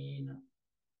of money in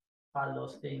all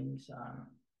those things, and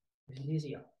it's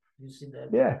easier. You see the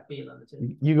bill on the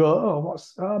table. You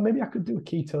go, maybe I could do a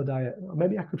keto diet, or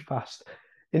maybe I could fast.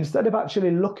 Instead of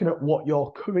actually looking at what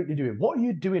you're currently doing, what are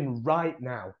you doing right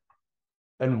now?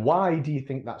 And why do you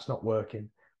think that's not working?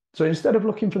 So instead of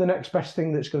looking for the next best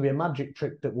thing that's going to be a magic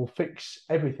trick that will fix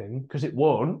everything, because it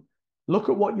won't, look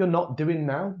at what you're not doing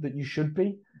now that you should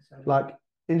be. Exactly. Like,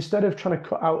 instead of trying to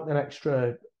cut out an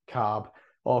extra carb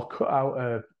or cut out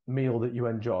a meal that you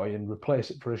enjoy and replace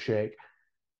it for a shake,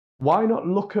 why not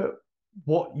look at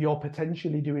what you're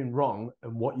potentially doing wrong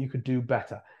and what you could do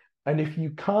better? And if you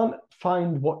can't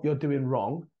find what you're doing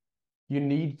wrong, you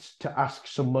need to ask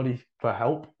somebody for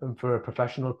help and for a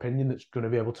professional opinion that's going to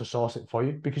be able to source it for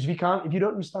you. Because if you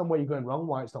don't understand where you're going wrong,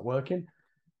 why it's not working,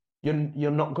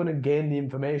 you're not going to gain the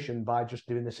information by just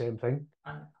doing the same thing.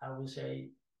 And I will say,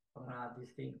 I'm gonna add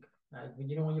this thing. Like,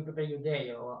 when you prepare your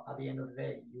day, or at the end of the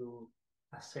day, you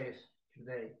assess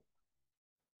your day.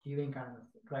 You even can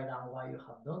write down what you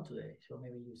have done today. So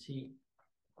maybe you see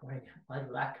why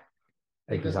you lack.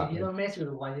 Because if you don't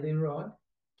measure what you're doing wrong,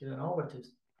 you don't know where to.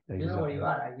 You don't know where you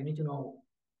are. Like, you need to know.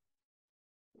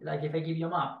 Like, if I give you a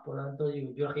map, but I told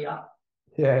you you're here.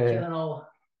 You don't know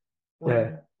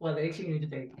what direction you need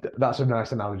to take. That's a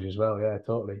nice analogy as well. Yeah,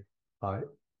 totally. Like,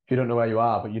 if you don't know where you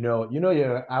are, but you know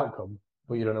your outcome,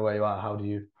 but you don't know where you are, how do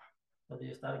you? So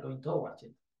you start going towards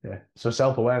it. Yeah. So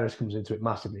self-awareness comes into it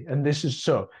massively. And this is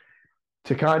so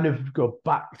to kind of go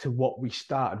back to what we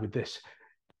started with this.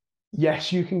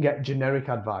 Yes, you can get generic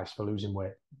advice for losing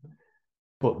weight.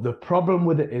 But the problem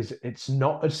with it is it's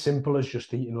not as simple as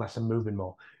just eating less and moving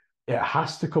more. It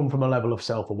has to come from a level of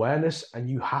self-awareness, and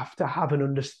you have to have an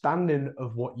understanding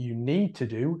of what you need to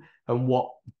do and what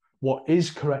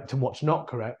is correct and what's not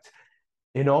correct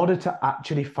in order to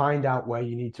actually find out where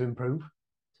you need to improve.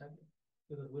 Exactly.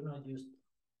 Because we're not used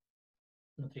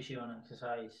nutrition,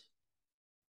 exercise,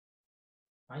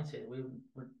 mindset. We're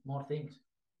more things.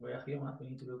 We're humans. We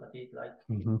need to look at it like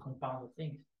compounded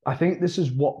things. I think this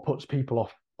is what puts people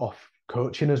off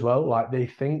coaching as well. Like they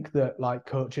think that like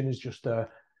coaching is just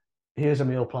here's a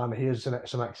meal plan, here's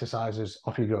some exercises,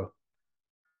 off you go.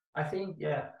 I think,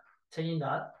 yeah, saying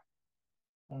that,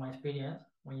 from my experience,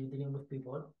 when you're dealing with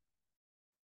people,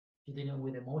 you're dealing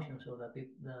with emotions of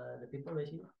the people,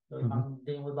 basically. So if I'm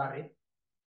dealing with Barry,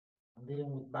 I'm dealing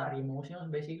with Barry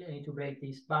emotions, basically. I need to break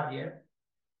this barrier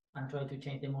and try to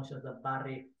change the emotions that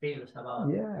Barry feels about.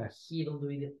 Yes. He don't do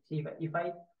it. If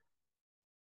I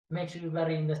make sure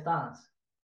Barry understands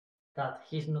that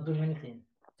he's not doing anything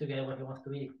to get what he wants to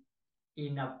be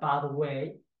in a bad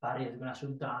way, Barry is gonna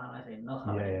shoot down and I say not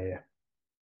happening. Yeah.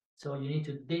 So you need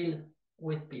to deal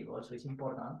with people, so it's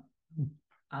important.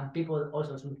 And people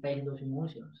also should face those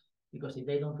emotions, because if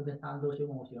they don't understand those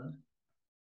emotions,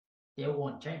 they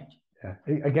won't change. Yeah.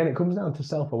 Again, it comes down to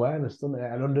self-awareness, doesn't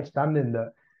it? And understanding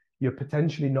that you're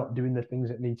potentially not doing the things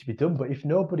that need to be done. But if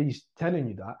nobody's telling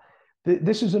you that,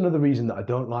 this is another reason that I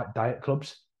don't like diet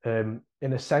clubs. In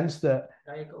a sense that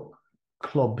Diet Coke.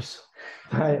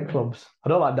 Diet clubs. I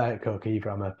don't like Diet Coke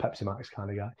either. I'm a Pepsi Max kind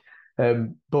of guy.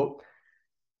 But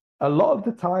a lot of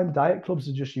the time, diet clubs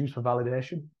are just used for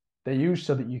validation. They're used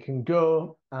so that you can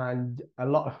go, and a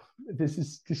lot of this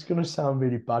is going to sound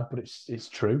really bad, but it's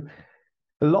true.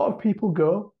 A lot of people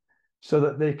go so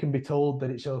that they can be told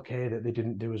that it's okay that they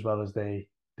didn't do as well as they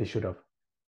should have,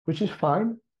 which is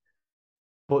fine,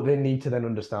 but they need to then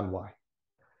understand why.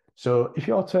 So if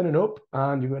you're turning up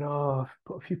and you're going, oh, I've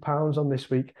put a few pounds on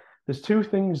this week, there's two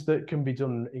things that can be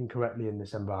done incorrectly in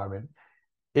this environment.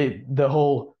 The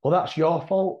whole, well, that's your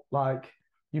fault. Like,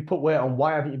 you put weight on,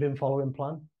 why haven't you been following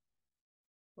plan?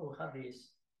 Well, we had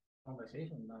this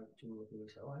conversation like 2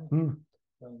 weeks ago, when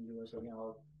you were talking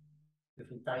about you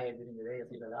feel tired during the day or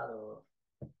things like that, or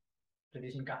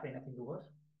reducing caffeine, I think it was.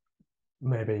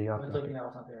 Maybe. We're talking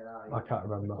about something like that. I can't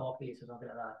remember. Coffees or something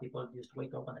like that. People just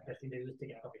wake up and the first thing they do is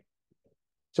take a coffee.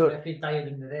 So I feel tired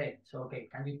during the day. So, okay,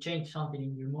 can you change something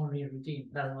in your morning routine?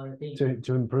 That's one of the things.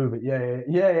 To improve it.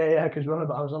 Yeah. Because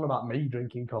I was on about me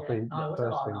drinking coffee. Yeah. No, it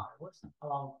was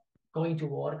about going to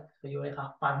work. So you only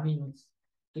have 5 minutes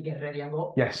to get ready and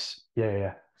go. Yes.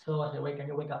 Yeah. So I said, why can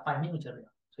you wake up 5 minutes earlier?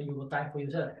 So you got time for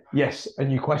yourself. Yes,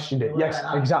 and you questioned it. Yes,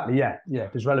 like exactly. Yeah.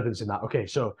 There's relevance in that. Okay,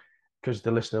 so because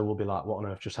the listener will be like, "What on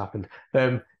earth just happened?"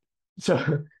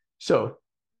 So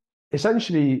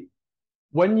essentially,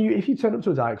 if you turn up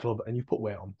to a diet club and you put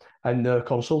weight on, and the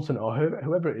consultant or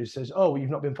whoever it is says, "Oh, well, you've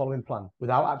not been following plan,"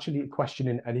 without actually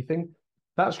questioning anything,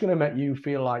 that's going to make you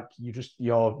feel like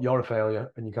you're a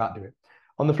failure and you can't do it.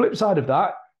 On the flip side of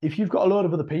that, if you've got a load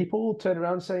of other people turn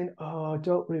around saying, "Oh,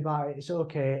 don't worry about it, it's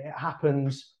okay, it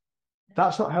happens,"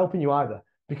 that's not helping you either,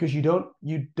 because you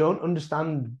don't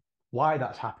understand why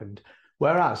that's happened.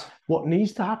 Whereas what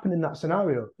needs to happen in that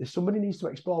scenario is somebody needs to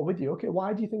explore with you. Okay,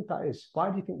 why do you think that is? Why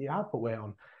do you think you have put weight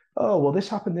on? Oh, well, this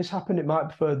happened. It might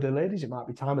be for the ladies. It might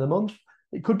be time of the month.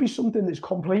 It could be something that's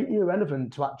completely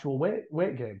irrelevant to actual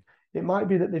weight gain. It might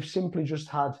be that they've simply just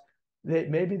had,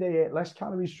 maybe they ate less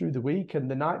calories through the week, and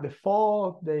the night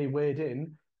before they weighed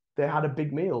in, they had a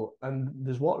big meal and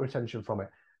there's water retention from it.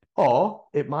 Or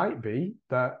it might be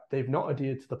that they've not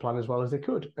adhered to the plan as well as they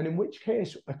could. And in which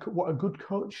case, what a good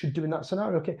coach should do in that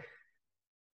scenario, okay,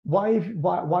 why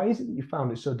is it that you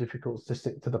found it so difficult to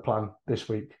stick to the plan this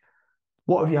week?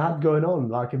 What have you had going on?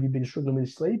 Like, have you been struggling with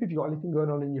sleep? Have you got anything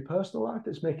going on in your personal life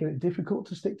that's making it difficult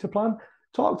to stick to plan?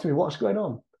 Talk to me, what's going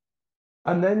on?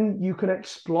 And then you can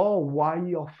explore why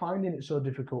you're finding it so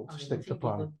difficult to stick to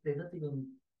plan. They don't even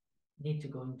need to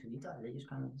go into detail. They just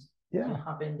kind of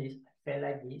happen this. Feel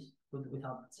like this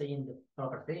without saying the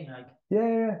proper thing. Like,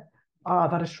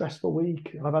 I've had a stressful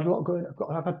week. I've had a lot going.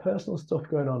 I've had personal stuff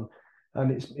going on,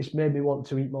 and it's made me want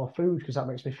to eat more food because that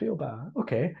makes me feel better.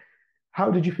 Okay,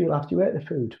 how did you feel after you ate the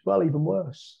food? Well, even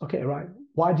worse. Okay, right.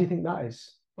 Why do you think that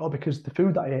is? Oh, because the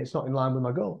food that I ate is not in line with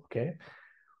my goal. Okay,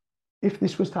 if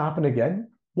this was to happen again,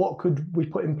 what could we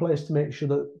put in place to make sure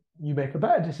that you make a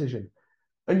better decision?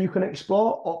 and you can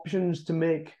explore options to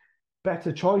make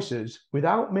better choices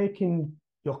without making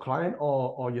your client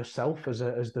or yourself as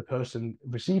the person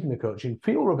receiving the coaching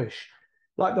feel rubbish.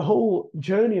 Like the whole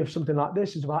journey of something like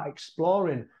this is about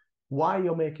exploring why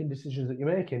you're making decisions that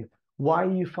you're making. Why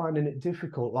are you finding it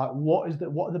difficult? Like, what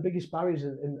are the biggest barriers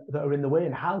that are in the way,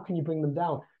 and how can you bring them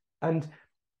down? And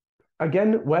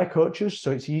again, we're coaches,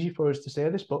 so it's easy for us to say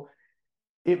this, but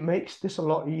it makes this a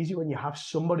lot easier when you have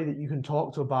somebody that you can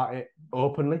talk to about it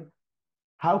openly.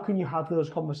 How can you have those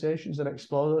conversations and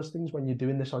explore those things when you're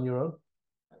doing this on your own?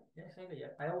 Yeah, exactly.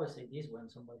 Yeah. I always say this when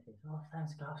somebody says, "Oh,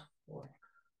 thanks, Gus, for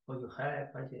your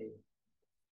help." I say,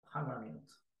 "Hang on a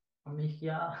minute. I'm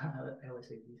here." I always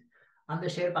say this. I'm the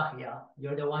Sherpa here.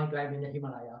 You're the one climbing the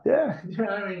Himalaya. Yeah. You know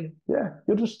what I mean? Yeah.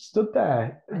 You're just stood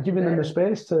there, giving them the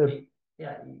space to.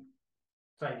 Yeah.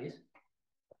 Try this.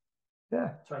 Yeah.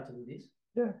 Try to do this.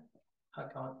 Yeah.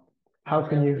 How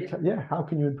can you? Yeah. How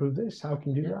can you improve this? How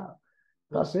can you do that?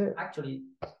 That's it. Actually,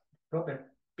 proper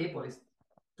people is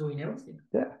doing everything.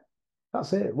 Yeah.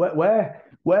 That's it.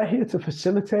 We're here to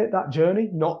facilitate that journey,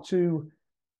 not to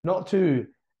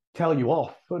tell you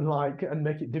off and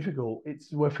make it difficult.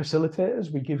 We're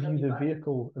facilitators. We give you the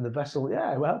vehicle and the vessel.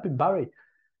 Yeah, we're helping Barry.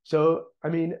 So I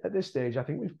mean, at this stage, I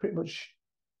think we've pretty much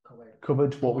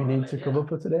covered what we need to cover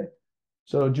for today.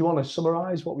 So do you want to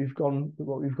summarize what we've gone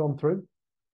through?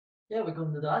 Yeah, we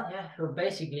can do that. Yeah. So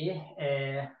basically,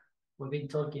 we've been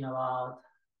talking about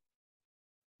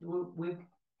we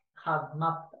have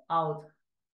mapped out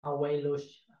a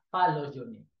fat loss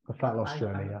journey. A fat loss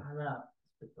journey, yeah. I'm gonna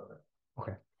speak for that.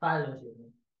 Okay. Fat loss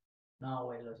journey, not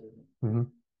weight loss journey. Mm-hmm.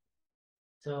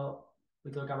 So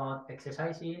we talk about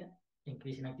exercising,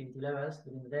 increasing activity levels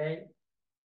during the day,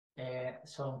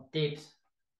 some tips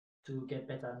to get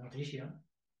better nutrition,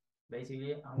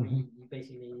 basically, and we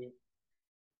basically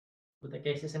put the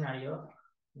case scenario.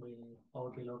 We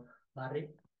all belong Barry.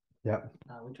 Yeah.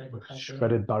 We try to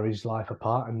shredded Barry's life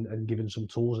apart and given some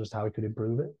tools as to how he could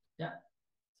improve it. Yeah.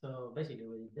 So basically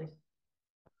we did this.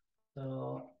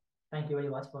 So thank you very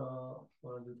much for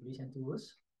you to listen to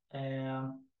us. You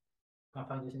can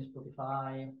find us in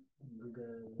Spotify,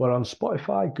 Google. We're on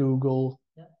Spotify, Google,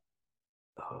 yeah.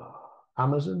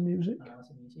 Amazon Music.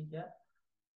 Amazon Music, yeah.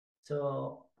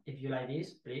 So if you like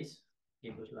this, please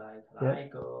give us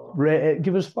like or rate it,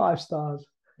 give us 5 stars.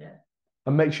 Yeah.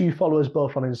 And make sure you follow us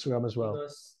both on Instagram as well.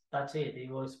 Because that's it. It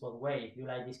goes both ways. If you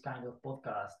like this kind of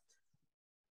podcast,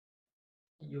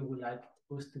 you would like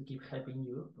us to keep helping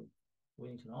you. We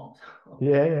need to know.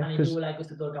 Yeah. And if you would like us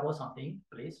to talk about something,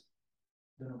 please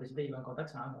don't hesitate. You can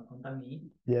contact Sam or contact me.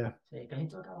 Yeah. Say, can you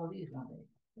talk about this one day?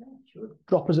 Yeah, sure.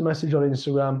 Drop us a message on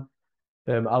Instagram.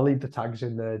 I'll leave the tags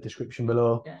in the description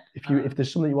below. Yeah. If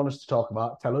there's something you want us to talk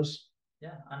about, tell us.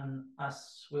 Yeah, and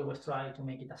as we always try to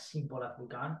make it as simple as we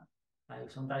can. Like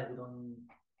sometimes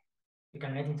we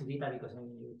can get into detail because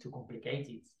it's too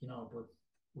complicated, but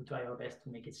we try our best to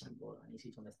make it simple and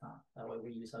easy to understand. That way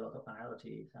we use a lot of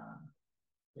analogies and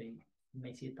it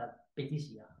makes it a bit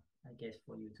easier, I guess,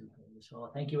 for you to do. So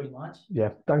thank you very much. Yeah,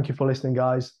 thank you for listening,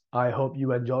 guys. I hope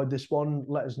you enjoyed this one.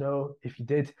 Let us know if you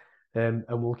did, and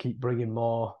we'll keep bringing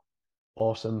more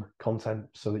awesome content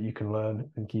so that you can learn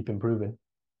and keep improving.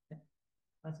 Yeah.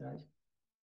 That's nice.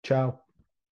 Ciao.